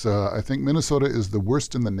know, it's I think Minnesota is the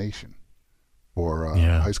worst in the nation for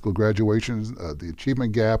high school graduations, the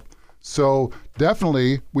achievement gap. So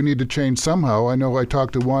definitely we need to change somehow. I know I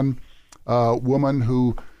talked to one woman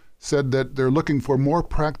who said that they're looking for more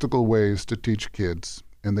practical ways to teach kids,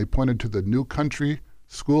 and they pointed to the New Country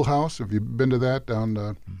Schoolhouse. Have you been to that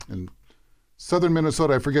down in southern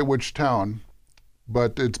Minnesota? I forget which town,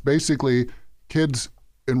 but it's basically kids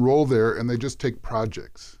enroll there and they just take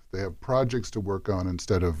projects. They have projects to work on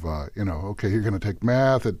instead of, okay, you're going to take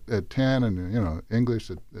math at 10 and,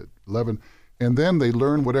 English at 11. and then they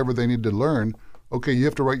learn whatever they need to learn. Okay, you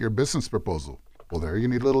have to write your business proposal. Well, there you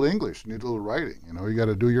need a little English, you need a little writing. You got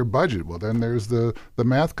to do your budget. Well, then there's the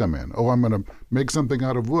math come in. Oh, I'm going to make something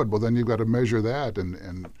out of wood. Well, then you've got to measure that,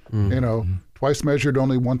 and twice measured,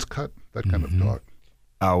 only once cut. That kind of talk.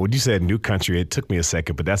 When you said New Country, it took me a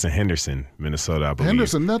second, but that's in Henderson, Minnesota, I believe.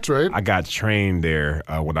 Henderson, that's right. I got trained there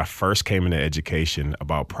when I first came into education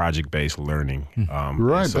about project-based learning.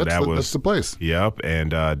 Right, so that's the place. Yep,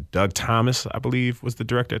 and Doug Thomas, I believe, was the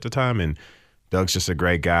director at the time, and Doug's just a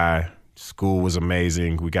great guy. School was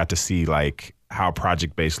amazing. We got to see like how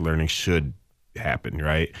project-based learning should happen,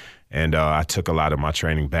 right? And I took a lot of my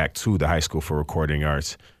training back to the High School for Recording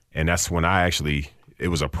Arts, and that's when it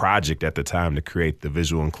was a project at the time to create the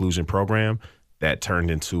visual inclusion program that turned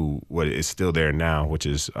into what is still there now, which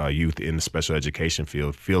is youth in the special education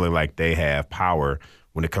field feeling like they have power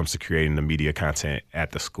when it comes to creating the media content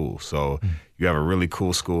at the school. So you have a really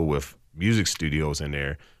cool school with music studios in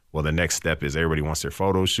there. Well, the next step is everybody wants their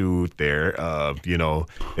photo shoot, they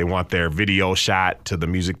want their video shot to the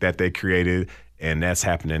music that they created, and that's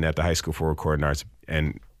happening at the High School for Recording Arts.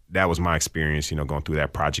 And that was my experience, going through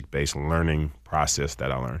that project-based learning process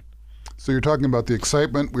that I learned. So you're talking about the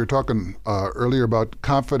excitement. We were talking earlier about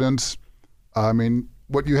confidence. I mean,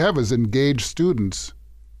 what you have is engaged students,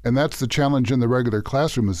 and that's the challenge in the regular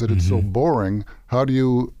classroom is that it's so boring. How do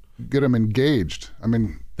you get them engaged? I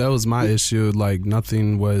mean, that was my issue. Like,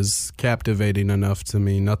 nothing was captivating enough to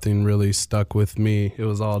me. Nothing really stuck with me. It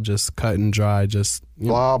was all just cut and dry, just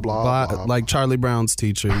blah, blah, blah. Like Charlie Brown's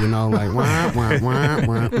teacher, like, wah, wah, wah,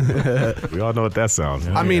 wah. We all know what that sounds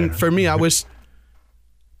like. I mean, for me, I wish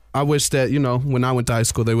that, when I went to high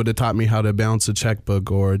school, they would have taught me how to balance a checkbook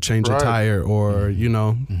or change a tire or,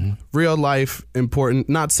 real life important.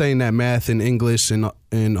 Not saying that math and English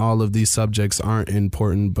and all of these subjects aren't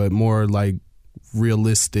important, but more like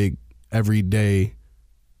realistic, everyday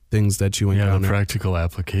things that you encounter. Yeah, the practical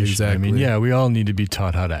application. Exactly. I mean, we all need to be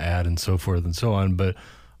taught how to add and so forth and so on, but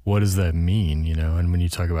what does that mean, And when you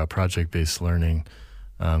talk about project-based learning,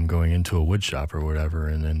 going into a wood shop or whatever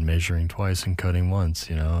and then measuring twice and cutting once,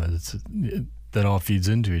 that all feeds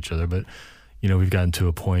into each other. But, we've gotten to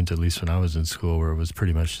a point, at least when I was in school, where it was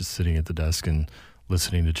pretty much just sitting at the desk and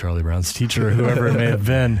listening to Charlie Brown's teacher or whoever it may have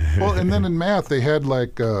been. Well, and then in math, they had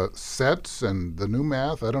like sets and the new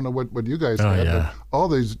math. I don't know what you guys had, but all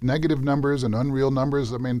these negative numbers and unreal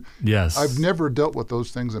numbers. I mean, yes. I've never dealt with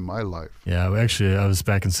those things in my life. Yeah, actually, I was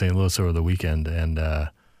back in St. Louis over the weekend, and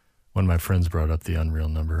one of my friends brought up the unreal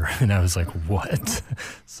number, and I was like, what?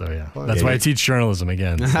 So, that's why I teach journalism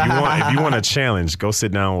again. So. If you want a challenge, go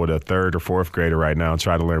sit down with a third or fourth grader right now and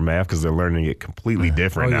try to learn math because they're learning it completely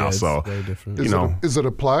different now. It's so, very different. Is it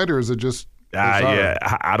applied or is it just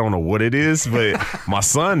I don't know what it is, but my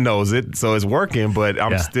son knows it, so it's working, but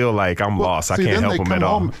I'm still like, I'm lost. I can't help him at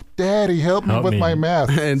all. Daddy, help me with my math.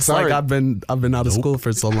 And it's like I've been out of school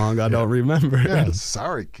for so long, I don't remember. Yeah,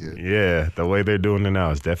 sorry, kid. Yeah, the way they're doing it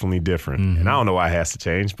now is definitely different. And I don't know why it has to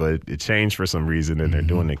change, but it changed for some reason, and they're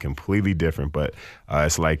doing it completely different. But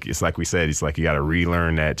it's like we said, it's like you got to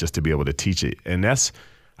relearn that just to be able to teach it. And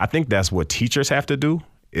I think that's what teachers have to do.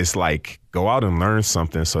 It's like go out and learn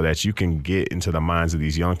something so that you can get into the minds of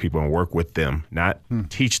these young people and work with them, not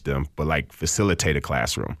teach them, but like facilitate a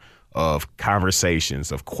classroom of conversations,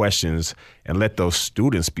 of questions, and let those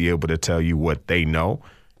students be able to tell you what they know.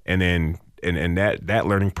 And then and that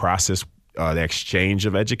learning process, the exchange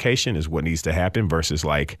of education is what needs to happen versus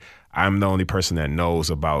like I'm the only person that knows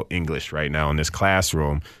about English right now in this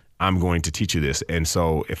classroom. I'm going to teach you this. And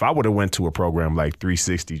so if I would have went to a program like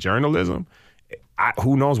 360 journalism,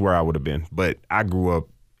 who knows where I would have been. But I grew up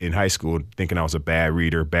in high school thinking I was a bad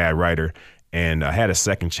reader, bad writer, and I had a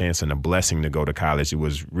second chance and a blessing to go to college. It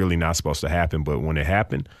was really not supposed to happen, but when it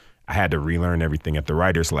happened, I had to relearn everything at the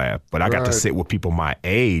writer's lab. But I got to sit with people my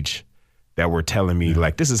age that were telling me,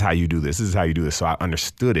 like, this is how you do this. This is how you do this. So I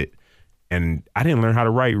understood it. And I didn't learn how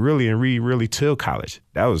to write really and read really till college.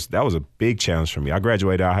 That was a big challenge for me. I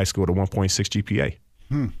graduated out of high school with a 1.6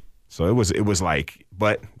 GPA. So it was like,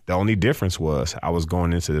 but the only difference was I was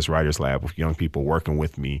going into this writer's lab with young people working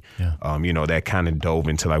with me, that kind of dove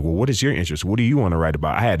into like, well, what is your interest? What do you want to write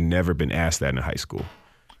about? I had never been asked that in high school.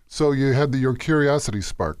 So you had your curiosity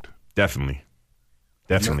sparked. Definitely.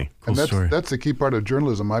 And that's the key part of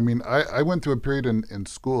journalism. I mean, I went through a period in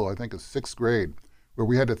school, I think in 6th grade, where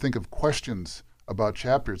we had to think of questions about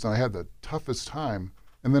chapters, and I had the toughest time.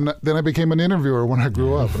 And then I became an interviewer when I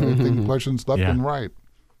grew up, and I think questions left and right.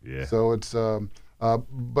 Yeah. So it's,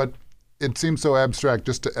 but it seems so abstract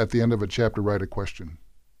just to, at the end of a chapter, write a question.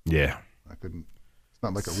 Yeah. I couldn't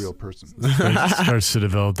not like a real person. Starts to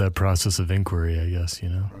develop that process of inquiry, I guess,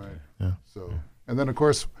 Right. Yeah. So, and then of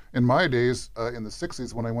course, in my days, in the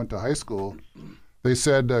 60s when I went to high school, they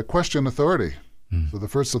said question authority. So the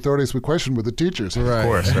first authorities we questioned were the teachers. Right. Of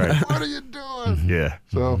course, right. What are you doing? Yeah.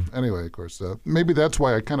 So anyway, of course, maybe that's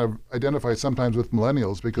why I kind of identify sometimes with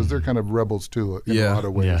millennials, because they're kind of rebels too in a lot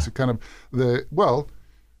of ways. Yeah. It kind of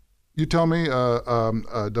you tell me,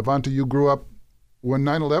 Devonta, you grew up when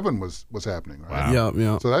 9/11 was happening, right? Wow.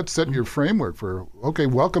 Yeah. So that set your framework for, okay,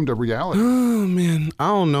 welcome to reality. Oh man, I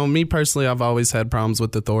don't know. Me personally, I've always had problems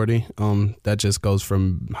with authority. That just goes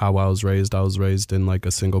from how I was raised. I was raised in like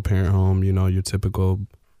a single parent home. You know, your typical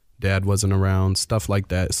dad wasn't around, stuff like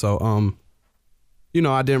that. So,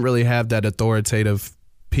 I didn't really have that authoritative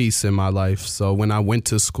piece in my life. So when I went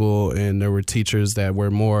to school and there were teachers that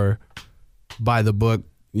were more by the book,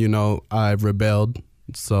 I rebelled.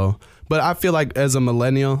 So, but I feel like as a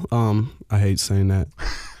millennial, I hate saying that,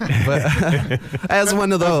 but as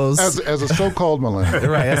one of those, as a so-called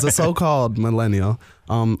millennial, right? As a so-called millennial,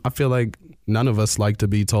 I feel like none of us like to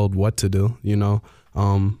be told what to do.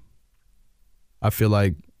 I feel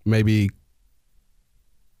like maybe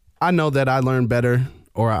I know that I learn better,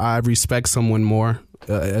 or I respect someone more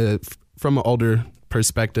from an older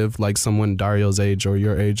perspective, like someone Dario's age or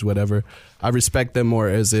your age, whatever. I respect them more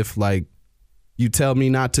as if like, you tell me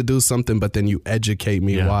not to do something, but then you educate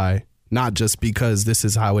me why. Not just because this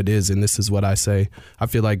is how it is and this is what I say. I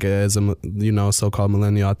feel like as a so-called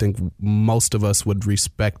millennial, I think most of us would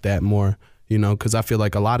respect that more, because I feel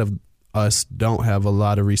like a lot of us don't have a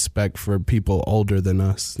lot of respect for people older than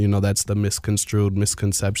us. That's the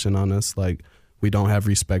misconception on us. Like, we don't have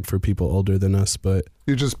respect for people older than us, but...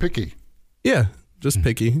 You're just picky. Yeah, just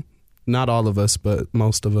picky. Not all of us, but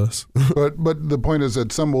most of us. But the point is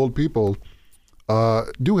that some old people...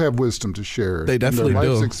 do have wisdom to share. They definitely their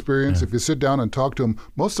life's do. experience. If you sit down and talk to them,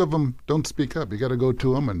 most of them don't speak up. You got to go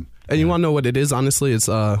to them. And you want to know what it is? Honestly, it's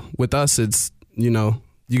with us. It's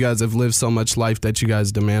you guys have lived so much life that you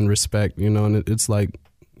guys demand respect. And it's like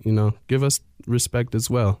give us respect as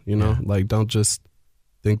well. Like, don't just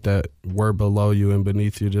think that we're below you and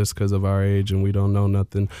beneath you just because of our age and we don't know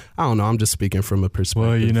nothing. I don't know. I'm just speaking from a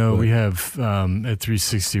perspective. Well, we have at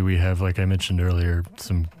 360, we have, like I mentioned earlier,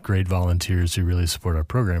 some great volunteers who really support our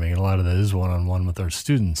programming. And a lot of that is one-on-one with our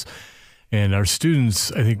students. And our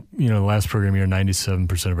students, I think, the last program year,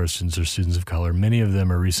 97% of our students are students of color. Many of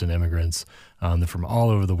them are recent immigrants. They're from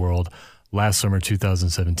all over the world. Last summer,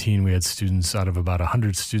 2017, we had students out of about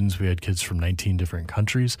 100 students. We had kids from 19 different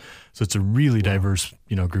countries. So it's a really diverse,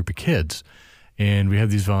 group of kids. And we have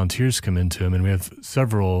these volunteers come into them, and we have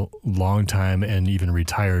several longtime and even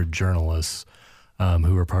retired journalists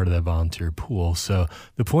who are part of that volunteer pool. So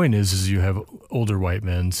the point is you have older white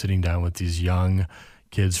men sitting down with these young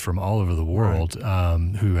kids from all over the world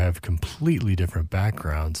who have completely different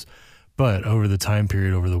backgrounds. But over the time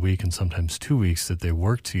period, over the week and sometimes 2 weeks that they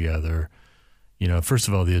work together, first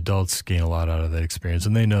of all, the adults gain a lot out of that experience,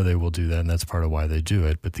 and they know they will do that, and that's part of why they do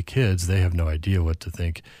it. But the kids, they have no idea what to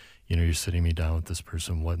think. You're sitting me down with this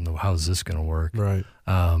person. How is this going to work? Right.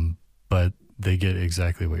 But they get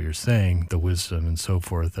exactly what you're saying, the wisdom and so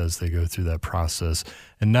forth as they go through that process,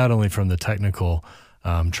 and not only from the technical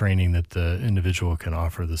training that the individual can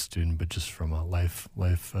offer the student, but just from a life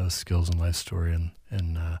skills and life story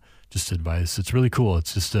and just advice. It's really cool.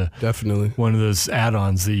 It's just definitely one of those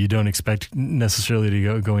add-ons that you don't expect necessarily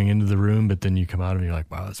to going into the room, but then you come out and you're like,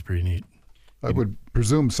 wow, that's pretty neat. I would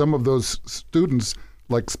presume some of those students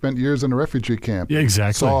spent years in a refugee camp. Yeah,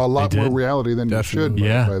 exactly. Saw a lot more reality than Definitely. you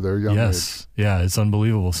should by their young age. Yeah, it's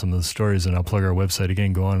unbelievable, some of the stories. And I'll plug our website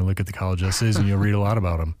again. Go on and look at the college essays, and you'll read a lot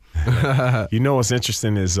about them. What's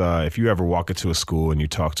interesting is if you ever walk into a school and you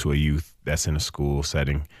talk to a youth that's in a school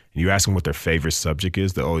setting and you ask them what their favorite subject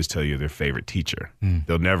is, they'll always tell you their favorite teacher.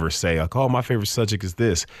 They'll never say, like, oh, my favorite subject is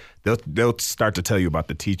this. They'll start to tell you about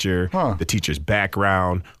the teacher, the teacher's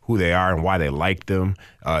background, who they are and why they like them.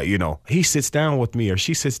 He sits down with me or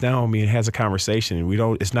she sits down with me and has a conversation,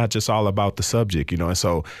 and it's not just all about the subject, And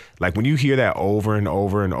so, like, when you hear that over and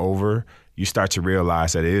over and over, you start to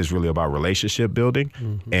realize that it is really about relationship building.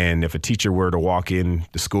 And if a teacher were to walk in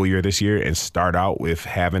the school year this year and start out with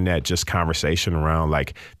having that just conversation around,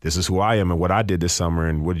 like, this is who I am and what I did this summer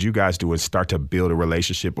and what did you guys do, and start to build a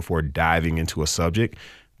relationship before diving into a subject,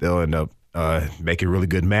 they'll end up making really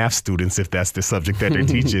good math students if that's the subject that they're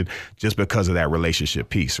teaching, just because of that relationship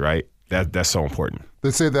piece, right? that's so important.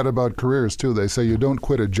 They say that about careers too. They say you don't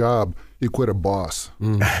quit a job, you quit a boss.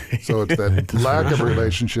 So it's that lack of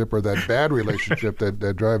relationship or that bad relationship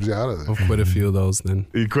that drives you out of it. I've quit a few of those then.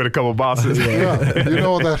 You quit a couple bosses. Yeah, you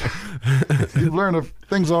know that you've learned of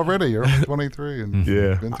things already. You're only 23 and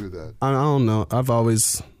you've been through that. I don't know. I've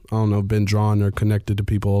always, been drawn or connected to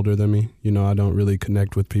people older than me. You know, I don't really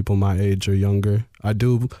connect with people my age or younger. I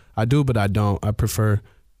do, but I don't. I prefer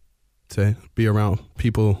to be around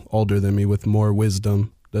people older than me with more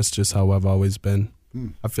wisdom. That's just how I've always been.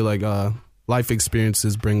 I feel like life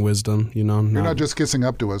experiences bring wisdom. You know, you're not just kissing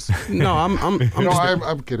up to us. No, I'm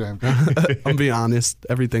kidding. I'm being honest.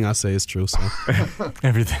 Everything I say is true. So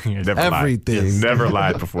everything, never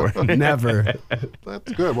lied before. Never.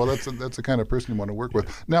 That's good. Well, that's the kind of person you want to work with.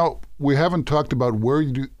 Now, we haven't talked about where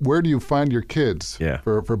do you find your kids? Yeah.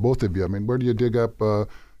 For both of you. I mean, where do you dig up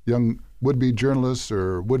young would-be journalists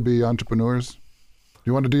or would-be entrepreneurs? Do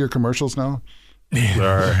you want to do your commercials now?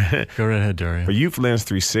 Go right ahead, Dario. For Youth Lens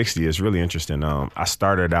 360, it's really interesting. I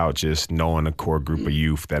started out just knowing a core group of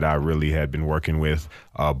youth that I really had been working with,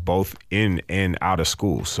 both in and out of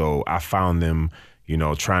school. So I found them,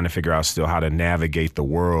 trying to figure out still how to navigate the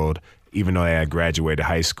world, even though they had graduated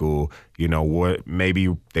high school.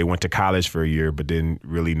 Maybe they went to college for a year, but didn't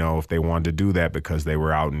really know if they wanted to do that because they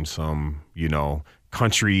were out in some,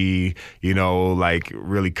 country, like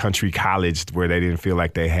really country college where they didn't feel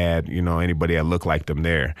like they had, anybody that looked like them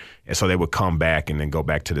there. And so they would come back and then go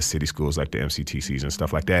back to the city schools like the MCTCs and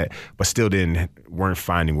stuff like that, but still weren't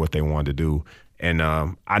finding what they wanted to do. And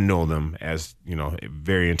I know them as,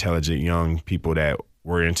 very intelligent young people that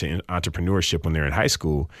were into entrepreneurship when they're in high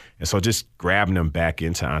school. And so just grabbing them back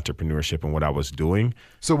into entrepreneurship and what I was doing.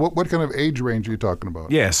 So what kind of age range are you talking about?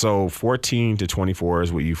 Yeah, so 14 to 24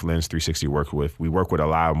 is what Youth Lens 360 work with. We work with a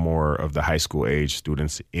lot more of the high school age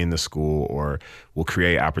students in the school, or we'll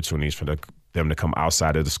create opportunities for them to come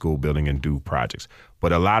outside of the school building and do projects.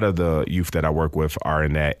 But a lot of the youth that I work with are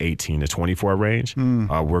in that 18 to 24 range.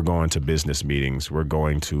 We're going to business meetings. We're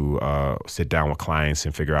going to sit down with clients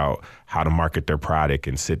and figure out how to market their product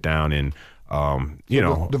and sit down and,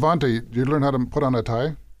 Devontae, you learn how to put on a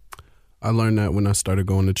tie? I learned that when I started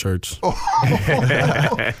going to church.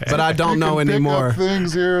 But I don't know anymore. Pick up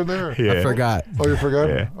things here and there. Yeah. I forgot. Oh, you forgot?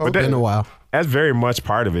 Yeah. Okay. It's been a while. That's very much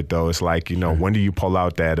part of it, though. It's like, when do you pull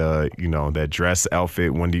out that, that dress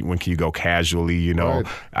outfit? When can you go casually, Right.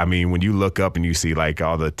 I mean, when you look up and you see, like,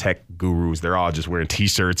 all the tech gurus, they're all just wearing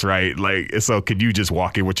T-shirts, right? Like, so could you just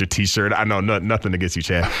walk in with your T-shirt? I know nothing against you,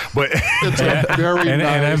 Chad, but it's very and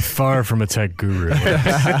nice. I'm far from a tech guru.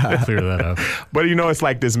 Clear that up. But, it's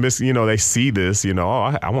like this, they see this,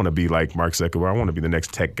 I want to be like Mark Zuckerberg. I want to be the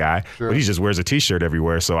next tech guy. Sure. But he just wears a T-shirt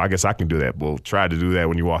everywhere, so I guess I can do that. Well, try to do that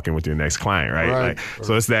when you walk in with your next client. Right.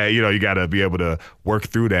 So it's that, you got to be able to work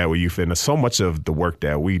through that with youth. And so much of the work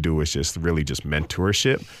that we do is just really just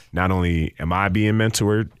mentorship. Not only am I being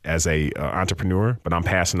mentored as a entrepreneur, but I'm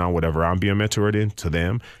passing on whatever I'm being mentored in to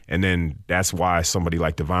them. And then that's why somebody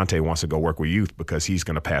like Devontae wants to go work with youth, because he's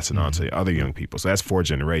going to pass it on to other young people. So that's 4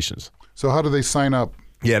 generations. So how do they sign up?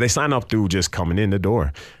 Yeah, they sign up through just coming in the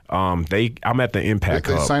door. I'm at the Impact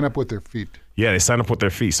Hub. They sign up with their feet. Yeah, they sign up with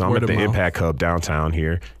their feet. So I'm at the Impact Hub downtown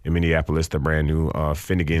here in Minneapolis, the brand new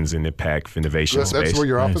Finnegan's and Impact Finnovation space. That's where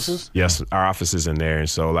your office is? Yes, our office is in there. And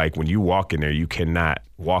so, like, when you walk in there, you cannot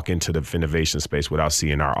walk into the Finnovation space without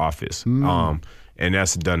seeing our office. And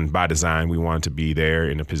that's done by design. We want to be there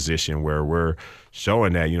in a position where we're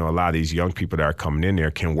showing that, a lot of these young people that are coming in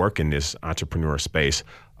there can work in this entrepreneur space,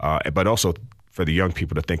 but also for the young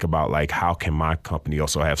people to think about, like, how can my company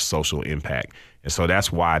also have social impact? And so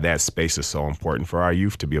that's why that space is so important for our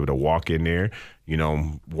youth, to be able to walk in there,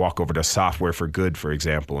 walk over to Software for Good, for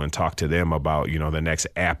example, and talk to them about, the next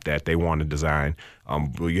app that they want to design.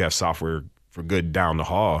 You have Software for Good down the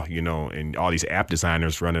hall, and all these app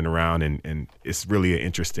designers running around, and it's really an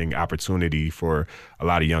interesting opportunity for a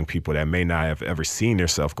lot of young people that may not have ever seen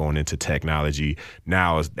themselves going into technology.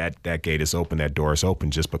 Now that gate is open, that door is open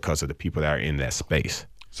just because of the people that are in that space.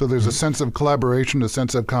 So there's a sense of collaboration, a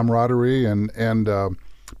sense of camaraderie, and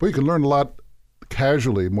but you can learn a lot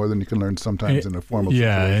casually more than you can learn sometimes in a formal situation.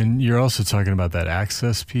 Yeah, and you're also talking about that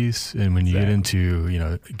access piece, and when you get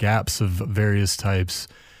into gaps of various types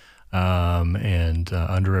and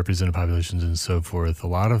underrepresented populations and so forth, a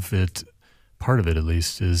lot of it, part of it at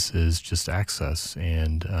least, is just access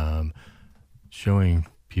and showing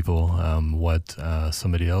people what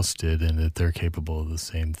somebody else did and that they're capable of the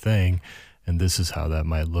same thing. And this is how that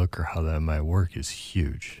might look or how that might work is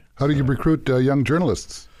huge. How do you recruit young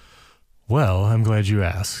journalists? Well, I'm glad you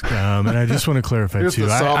asked. And I just want to clarify, too.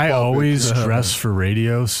 I always dress for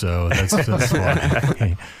radio, so that's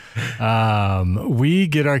why. We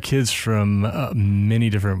get our kids from many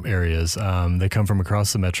different areas. They come from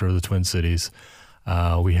across the metro, the Twin Cities.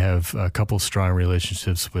 We have a couple strong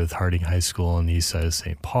relationships with Harding High School on the east side of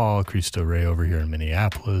St. Paul, Cristo Rey over here in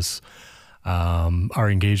Minneapolis. Our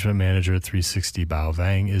engagement manager at 360, Bao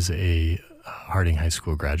Vang, is a Harding High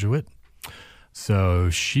School graduate. So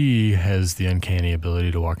she has the uncanny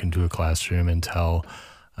ability to walk into a classroom and tell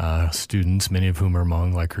students, many of whom are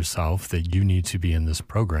Hmong like herself, that you need to be in this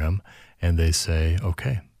program. And they say,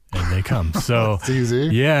 okay. And they come. So it's easy.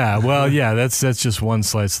 Yeah. Well, yeah, that's just one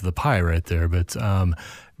slice of the pie right there. But and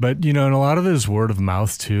a lot of it is word of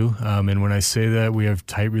mouth too. And when I say that, we have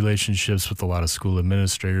tight relationships with a lot of school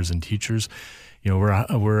administrators and teachers. We're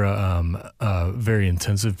very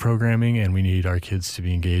intensive programming, and we need our kids to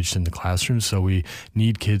be engaged in the classroom. So we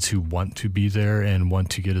need kids who want to be there and want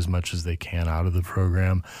to get as much as they can out of the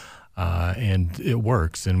program. And it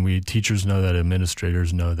works. And teachers know that,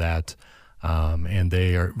 administrators know that. And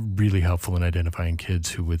they are really helpful in identifying kids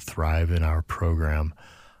who would thrive in our program.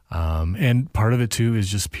 And part of it, too, is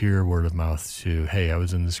just pure word of mouth, too. Hey, I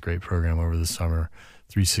was in this great program over the summer,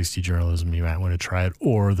 360 Journalism. You might want to try it.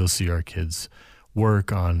 Or they'll see our kids'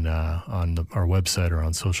 work on our website or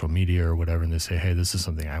on social media or whatever, and they say, hey, this is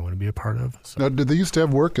something I want to be a part of. So. Now, did they used to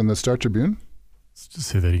have work in the Star Tribune? Just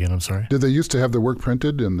say that again, I'm sorry. Did they used to have the work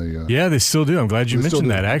printed in the... Yeah, they still do. I'm glad you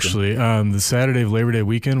mentioned that, actually. The Saturday of Labor Day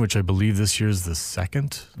weekend, which I believe this year is the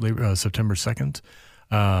 2nd, September 2nd,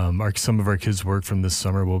 some of our kids' work from this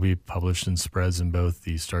summer will be published in spreads in both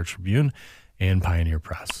the Star Tribune and Pioneer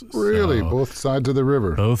Press. Really? So, both sides of the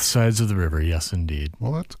river? Both sides of the river, yes, indeed.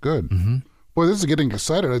 Well, that's good. Mm-hmm. Boy, this is getting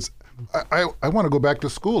excited. I want to go back to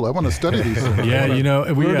school. I want to study these things. Yeah,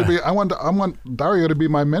 I want Dario to be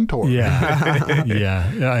my mentor. Yeah,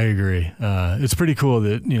 yeah, I agree. It's pretty cool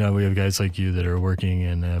that we have guys like you that are working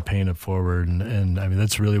and paying it forward, and I mean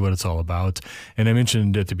that's really what it's all about. And I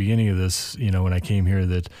mentioned at the beginning of this, when I came here,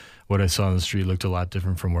 that what I saw on the street looked a lot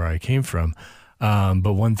different from where I came from.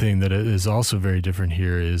 But one thing that is also very different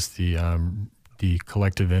here is the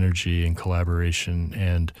collective energy and collaboration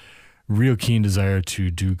and real keen desire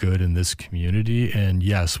to do good in this community. And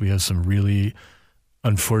yes, we have some really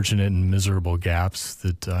unfortunate and miserable gaps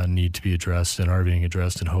that need to be addressed and are being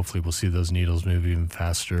addressed, and hopefully we'll see those needles move even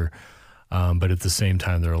faster. But at the same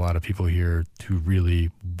time, there are a lot of people here who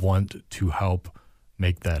really want to help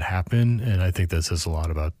make that happen, and I think that says a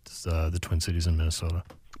lot about the Twin Cities in Minnesota.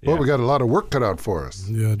 Well, we got a lot of work cut out for us.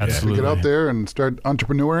 Yeah, absolutely. To get out there and start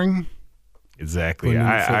entrepreneuring. Exactly.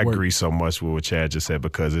 I agree so much with what Chad just said,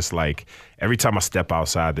 because it's like every time I step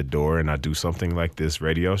outside the door and I do something like this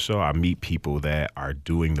radio show, I meet people that are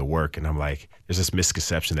doing the work, and I'm like, there's this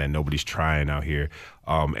misconception that nobody's trying out here.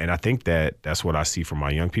 And I think that's what I see from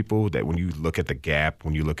my young people, that when you look at the gap,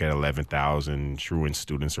 when you look at 11,000 truant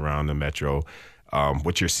students around the metro,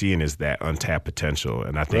 what you're seeing is that untapped potential.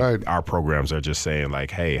 And I think our programs are just saying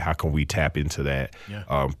like, hey, how can we tap into that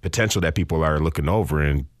potential that people are looking over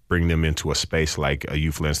and bring them into a space like a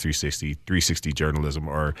YouthLens 360 Journalism,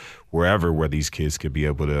 or wherever where these kids could be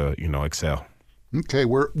able to, excel. Okay,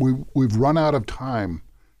 we've run out of time,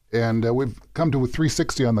 and we've come to a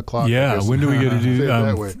 360 on the clock. Yeah, when do we get to do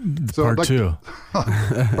part two?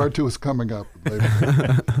 Part two is coming up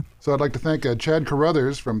later. So I'd like to thank Chad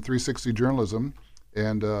Carruthers from 360 Journalism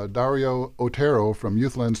and Dario Otero from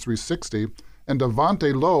YouthLens 360. And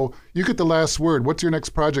Devontae Lowe, you get the last word. What's your next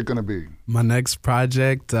project going to be? My next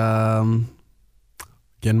project, getting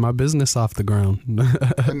my business off the ground.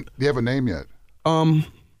 And do you have a name yet? I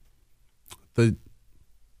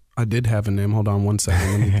did have a name. Hold on one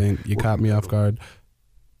second. Let me think. You caught me off guard.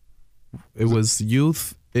 It was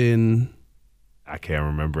Youth in... I can't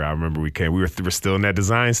remember. I remember we were still in that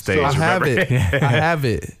design stage. So I have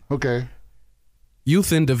it. Okay.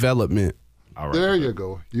 Youth in Development. All right. There you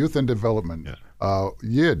go. Youth and Development. Yeah.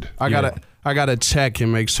 YID. I gotta check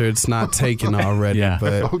and make sure it's not taken already.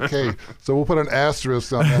 But okay, so we'll put an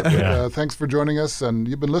asterisk on that. But, thanks for joining us, and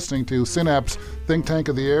you've been listening to Synapse Think Tank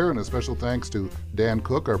of the Air, and a special thanks to Dan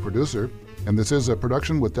Cook, our producer. And this is a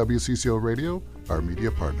production with WCCO Radio, our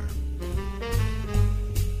media partner.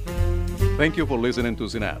 Thank you for listening to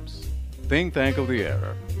Synapse Think Tank of the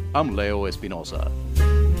Air. I'm Leo Espinosa.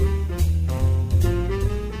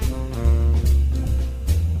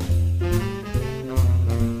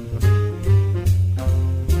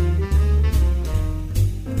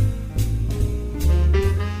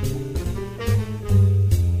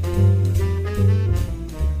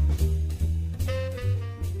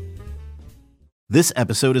 This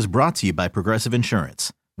episode is brought to you by Progressive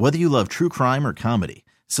Insurance. Whether you love true crime or comedy,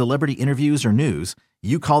 celebrity interviews or news,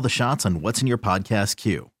 you call the shots on what's in your podcast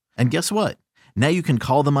queue. And guess what? Now you can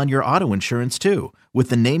call them on your auto insurance too with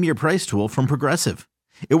the Name Your Price tool from Progressive.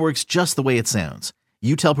 It works just the way it sounds.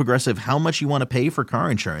 You tell Progressive how much you want to pay for car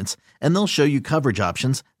insurance, and they'll show you coverage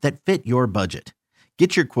options that fit your budget.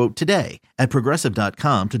 Get your quote today at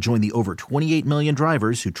Progressive.com to join the over 28 million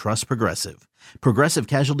drivers who trust Progressive. Progressive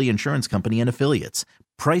Casualty Insurance Company and Affiliates.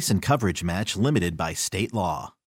 Price and coverage match limited by state law.